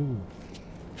този звук?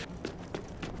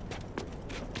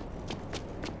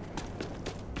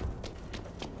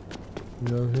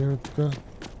 Я видим така.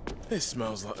 This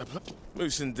smells like a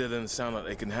Moose and Dylan sound like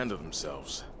they can handle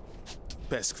themselves.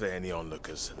 Best clear any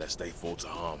onlookers, lest they fall to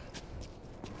harm.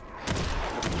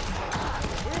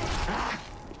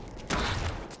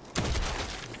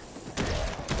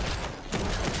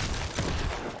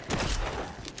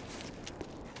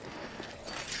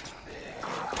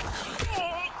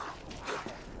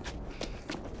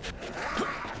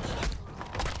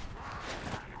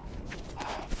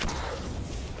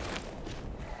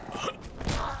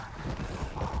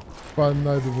 Това е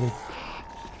най-доброто.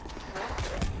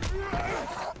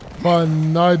 Това е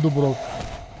най-доброто.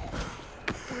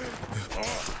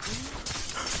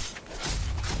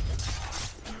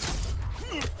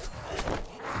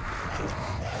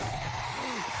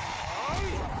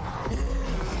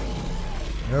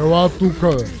 Ела тука,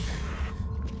 бе.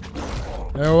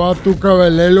 Ела тука,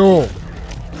 бе, лело.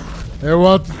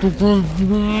 Ела тука.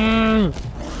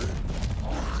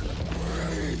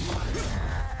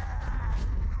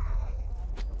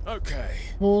 Okay.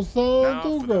 Какво става Now for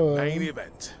тук, the бе? main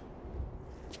event.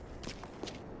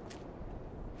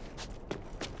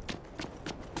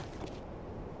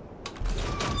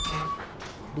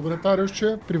 Добре,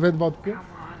 Тарюшче, привет, батко.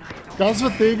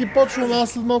 Казвате и ги почвам,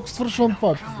 аз след малко свършвам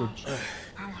това.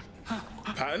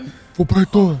 Pan? Какво прави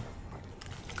това?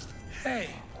 Hey.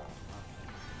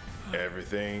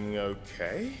 Everything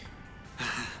okay?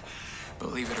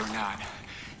 Believe it or not,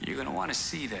 you're gonna want to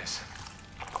see this.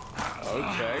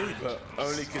 Okay, but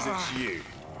only because it's you.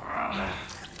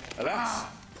 And that's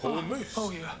Paul Moose.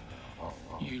 Oh,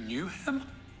 you knew him?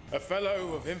 A fellow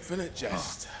of infinite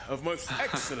jest, of most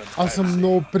excellent Аз съм fancy.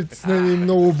 много притеснен и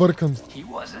много объркан. He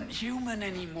wasn't human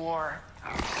anymore.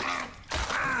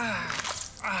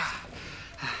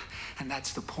 And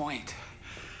that's the point.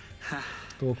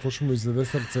 Това какво ще му изяде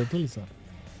сърцето ли са?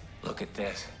 Look at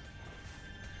this.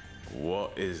 What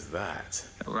is that?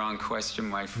 The wrong question,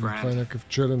 my Това е friend. някакъв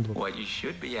черен дроб. What you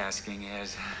should be asking is,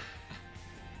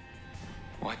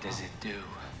 what does it do?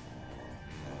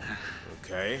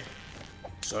 Okay.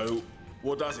 So,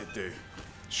 what does it do?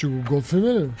 Ще го готвим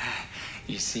ли?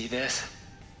 You see this?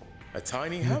 A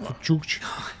tiny hammer? Чукче.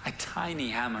 A tiny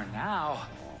hammer now,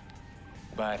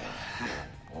 but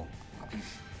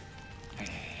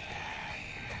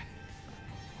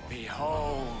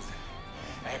behold,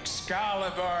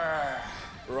 Excalibur.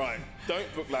 Right, don't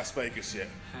book Las Vegas yet.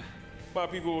 My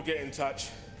people will get in touch.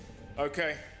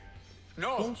 Okay?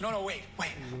 No, wait.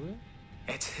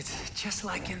 It's just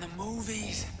like in the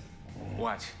movies.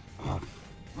 What?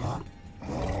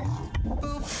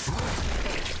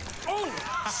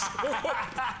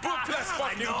 Book Las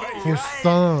fucking Vegas! Какво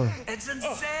стана? It's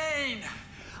insane.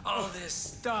 All this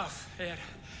stuff, it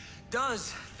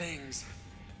does things.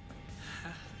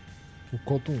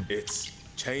 Окото му. It's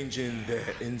changing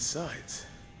their insides.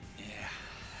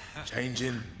 Yeah.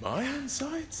 Changing my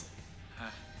insides?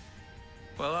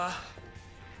 Well,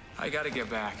 I gotta get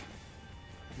back.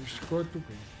 Виж кой е тук?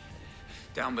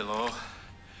 Down below.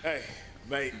 Hey,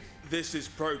 mate, this is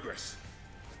progress.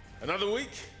 Another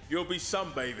week, you'll be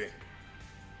sunbathing.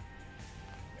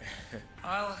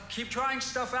 I'll keep trying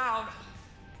stuff out.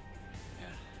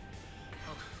 Yeah.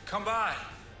 Oh, come by.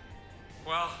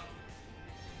 Well,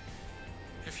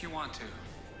 if you want to.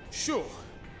 Sure.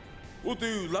 We'll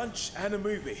do lunch and a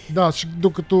movie. Да,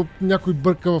 докато някой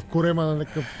бърка в корема на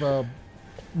някакъв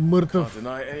мъртъв Can't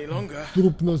deny it any longer.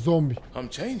 труп на зомби. I'm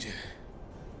changing.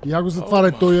 Я го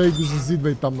затваряй той и го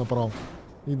зазидвай там направо.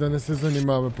 И да не се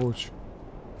занимаваме повече.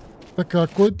 Така,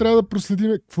 кой трябва да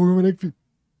проследиме? Какво има някакви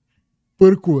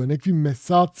пъркове, някакви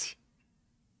месаци?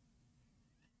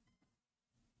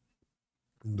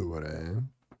 Добре.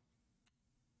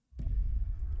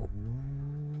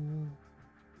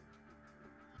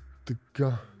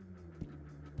 Така.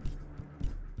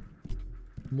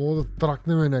 Мога да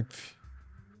тракнем някакви.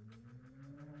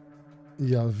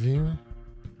 Я да видим.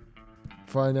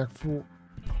 Това е някакво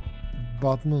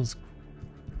батманско.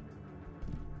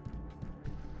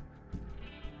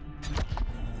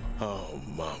 Oh,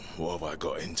 Mum, what have I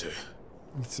got into?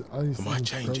 Am Am I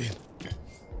changing?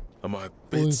 Am I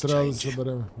Какво ни bits трябва да changing?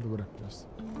 съберем? Добре, ясно.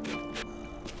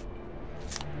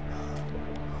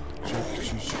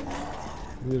 Чакай.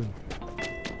 Видим.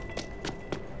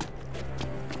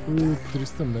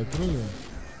 300 метра ли?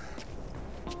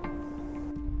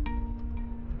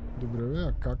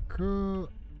 как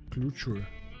ключове?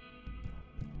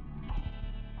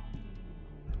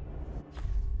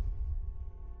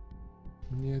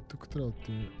 Ние тук трябва да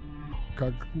те...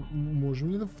 Как...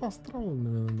 Можем ли да фаст траваме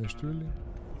на нещо или?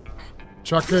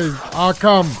 Чакай,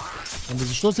 Акам! Ами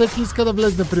защо всеки иска да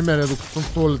влезне при мене, докато съм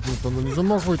в туалетната? Но не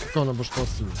замахвай така на баща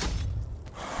си.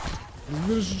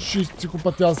 Разбираш, че ще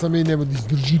изпсихопатя сами и няма да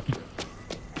издържи тук.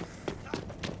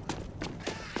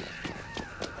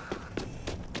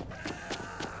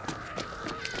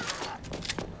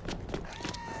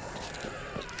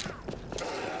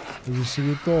 Вижте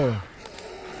ли това?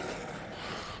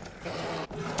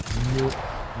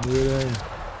 Мирен.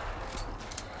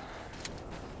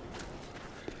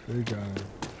 Сега.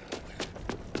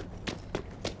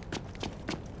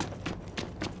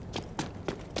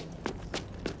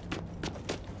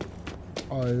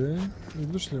 Айде,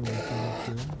 идваш ли моята?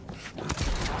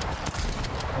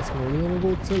 Аз мога ли да не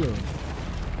го оцеля?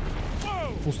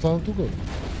 Какво стана тук?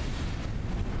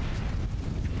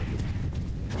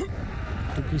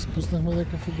 Тук изпуснахме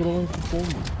някакъв огромен купон.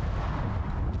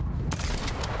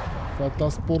 Това е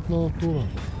тази спортна натура.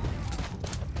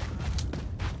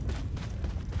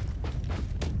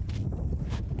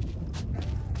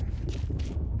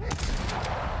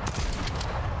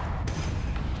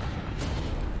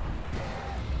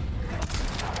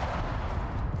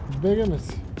 Бегаме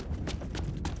си.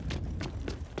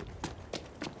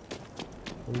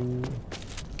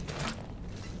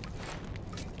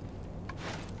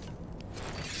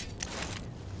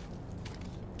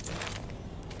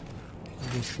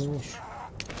 Доста лошо.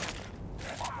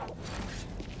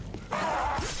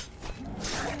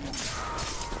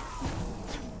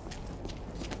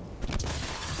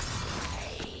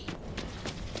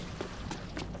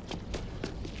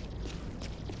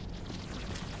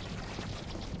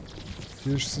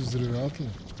 Тие ще се взривяват ли?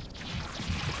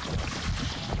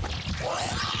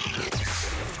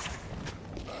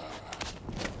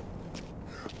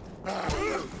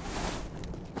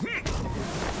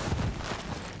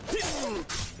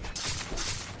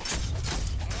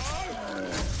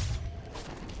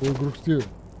 Кой грухти?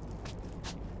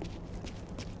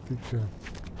 Така.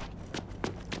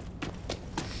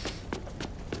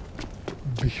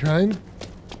 Behind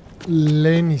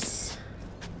Ленис.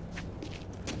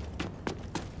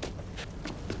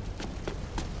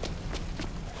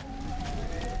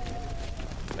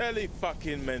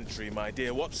 Elementary, my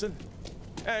dear Watson.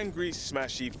 Angry,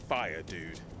 smashy fire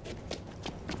dude.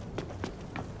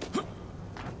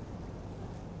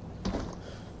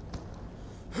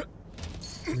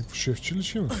 Някакво шефче ли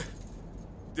ще има?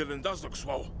 Dylan does look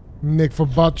swole. Някаква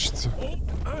бачица.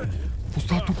 Какво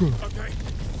става тук? Okay.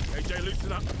 AJ,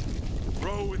 loosen up.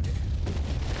 Roll with it.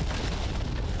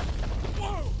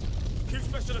 Whoa! Cue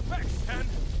special effects and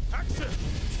action.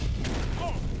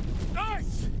 Oh,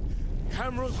 nice!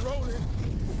 Cameras rolling.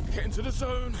 Get into the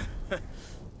zone.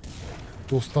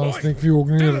 То стана с някакви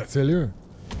огнени ръце ли, бе?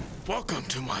 Welcome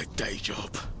to my day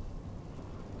job.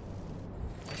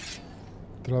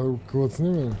 Трябва да го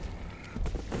клъцнем, бе.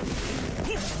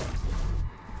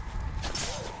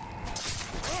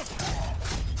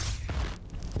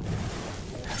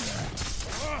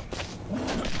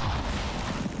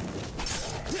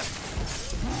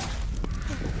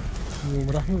 Не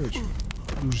умрахме вече.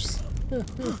 Ужас.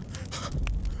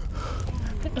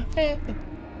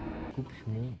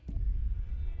 Купихме.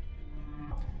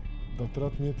 Да,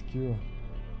 трябват ние такива.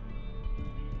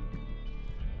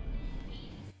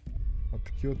 А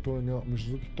такива той няма.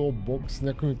 Между другото, този бокс,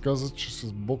 някой ми каза, че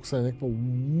с бокса е някаква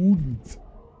лудница.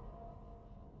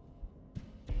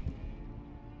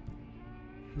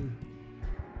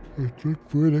 Това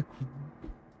какво е някакво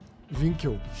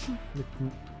винкел? Някакво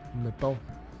метал.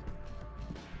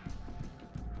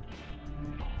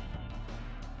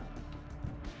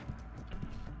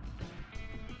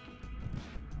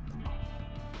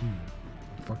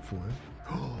 Това какво е?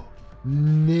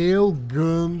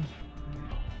 Нейлгън!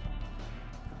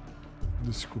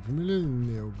 Да си купим ли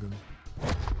нейлгън?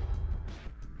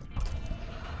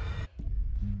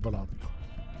 Брат.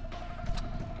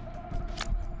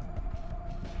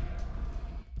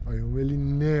 А имаме ли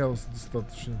нейлс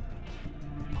достатъчно?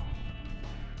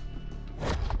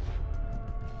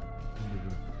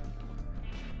 Добре.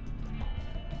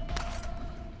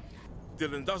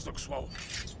 Dylan does look swole.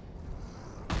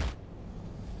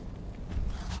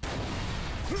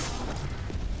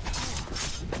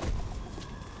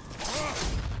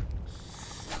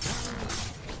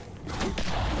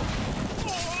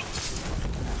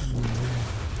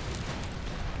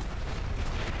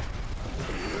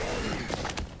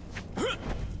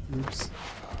 Упс. 1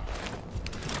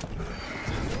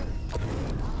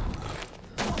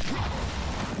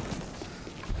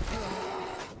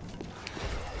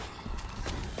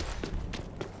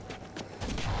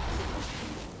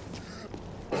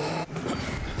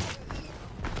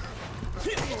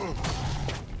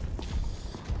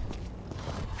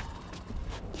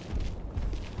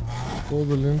 То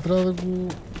дали не трябва да го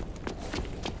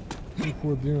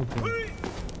охладим това?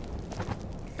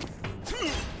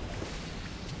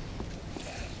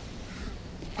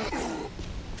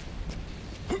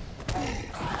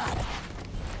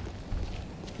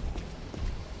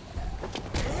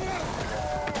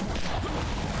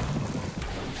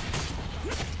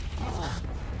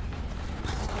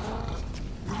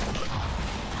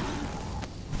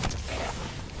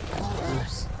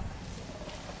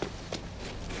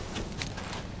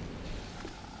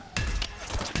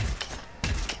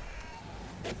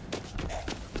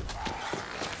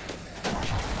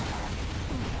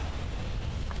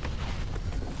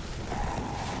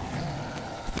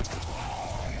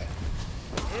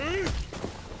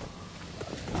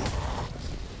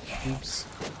 Упс.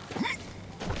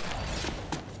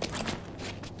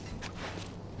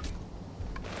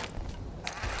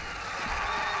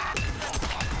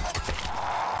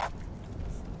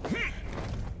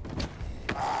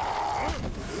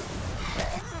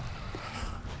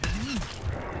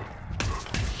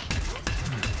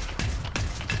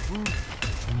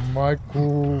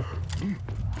 Майко.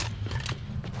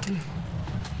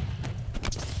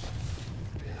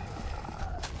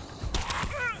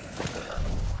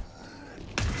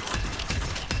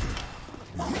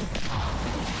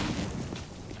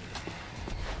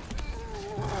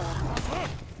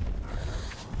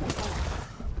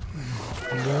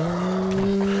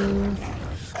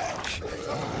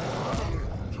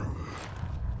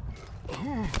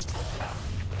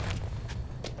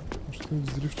 Ще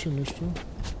взривче нещо.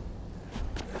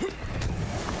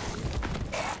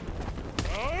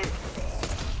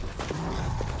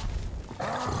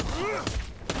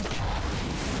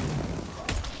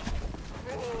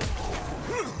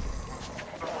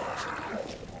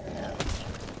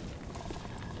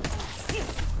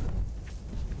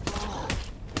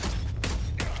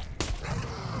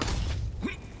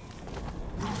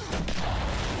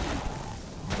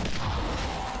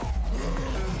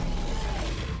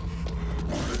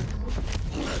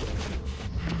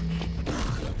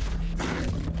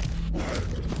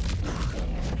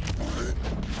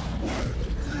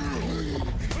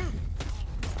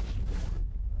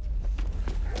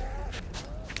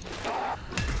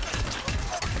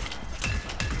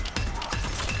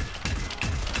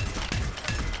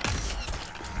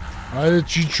 Айде,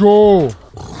 Чичо!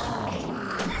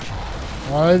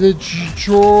 Айде,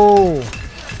 Чичо!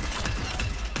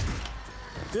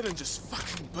 Didn't just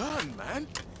fucking burn, man.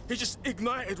 He just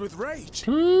ignited with rage.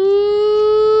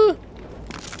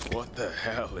 What the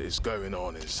hell is going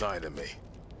on inside of me?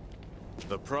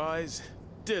 The prize?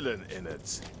 Dylan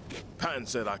innards. Patton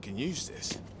said I can use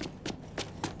this.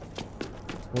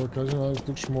 Какво да кажем, айде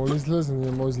тук ще може ли излезе?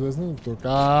 Не може излезне ли тук?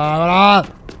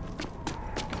 Брат!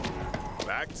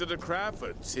 Back to the crab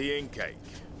for tea and cake.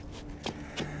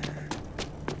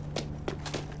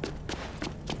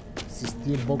 С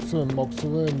тия боксове,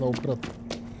 моксове е много прат.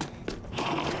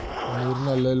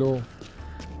 Мирна лело.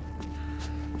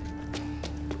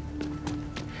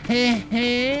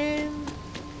 Хе-хе.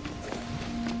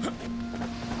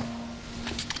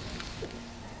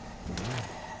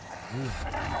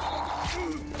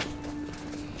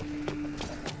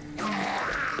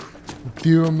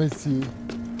 Отиваме си.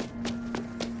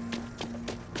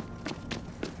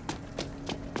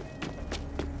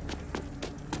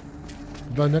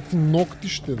 Да, някакви ногти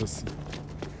ще да си.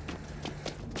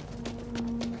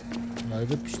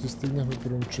 Айде, ще стигнахме при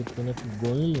момчетата. Някакви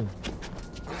гони ли?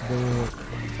 Да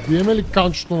биеме ли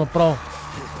канчето направо?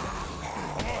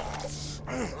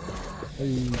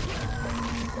 Ей,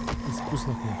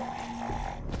 изпуснахме.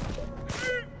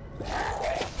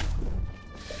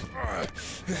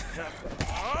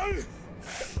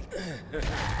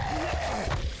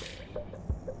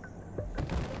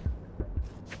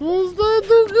 Остай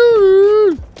тук, бе!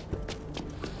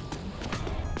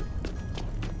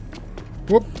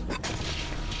 Оп!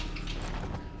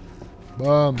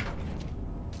 Бам!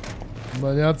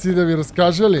 Маняци, да ви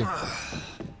разкажа ли?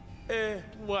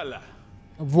 Voila.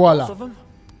 Вуаля!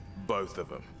 Both of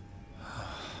them.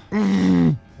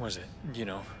 Was it, you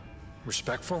know,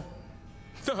 respectful?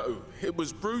 No, it was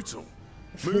brutal.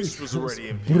 Moose was already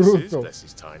in pieces, bless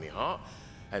his tiny heart,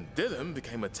 and Dylan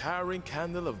became a towering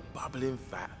candle of bubbling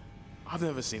fat. I've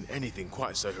never seen anything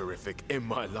quite so horrific in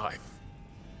my life.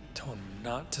 Told him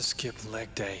not to skip leg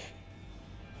day.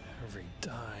 Every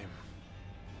dime.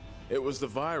 It was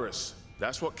the virus.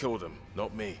 That's what killed him, not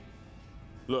me.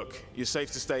 Look, you're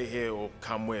safe to stay here or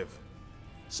come with.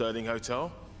 Serling Hotel?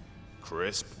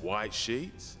 Crisp white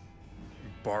sheets?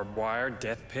 Barbed wire,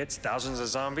 death pits, thousands of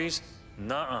zombies?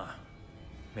 Nuh-uh.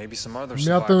 Maybe some other Мятаме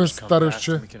survivors come back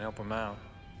старече. and we can help them out.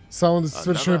 Само да си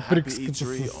свършим приказката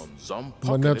с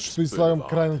манячето и слагам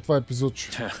край на това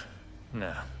епизодче.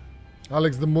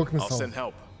 Алекс да млъкне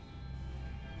само.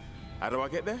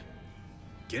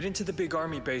 Get into the big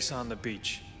army base on the beach.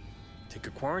 Take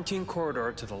a quarantine corridor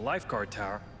to the lifeguard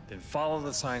tower, then follow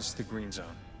the signs to the green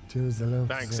zone.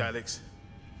 Thanks, Alex.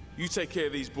 You take care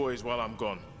of these boys while I'm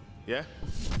gone. Yeah?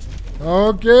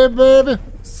 Окей, бебе!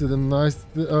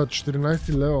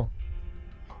 14 лева.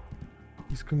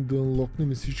 Искам да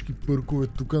анлокнем всички пъркове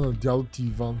тук на дядо ти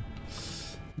Иван.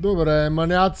 Добре,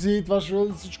 маняци, това ще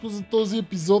бъде всичко за този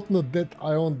епизод на Dead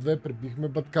Island 2. Пребихме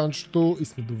батканчето и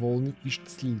сме доволни и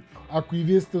щастливи. Ако и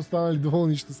вие сте останали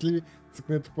доволни и щастливи,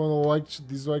 цъкнете по едно лайкче,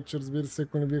 дизлайкче, разбира се,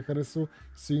 ако не ви е харесало.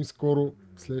 Се им скоро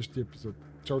в следващия епизод.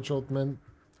 Чао, чао от мен.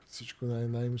 Всичко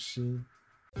най-машин.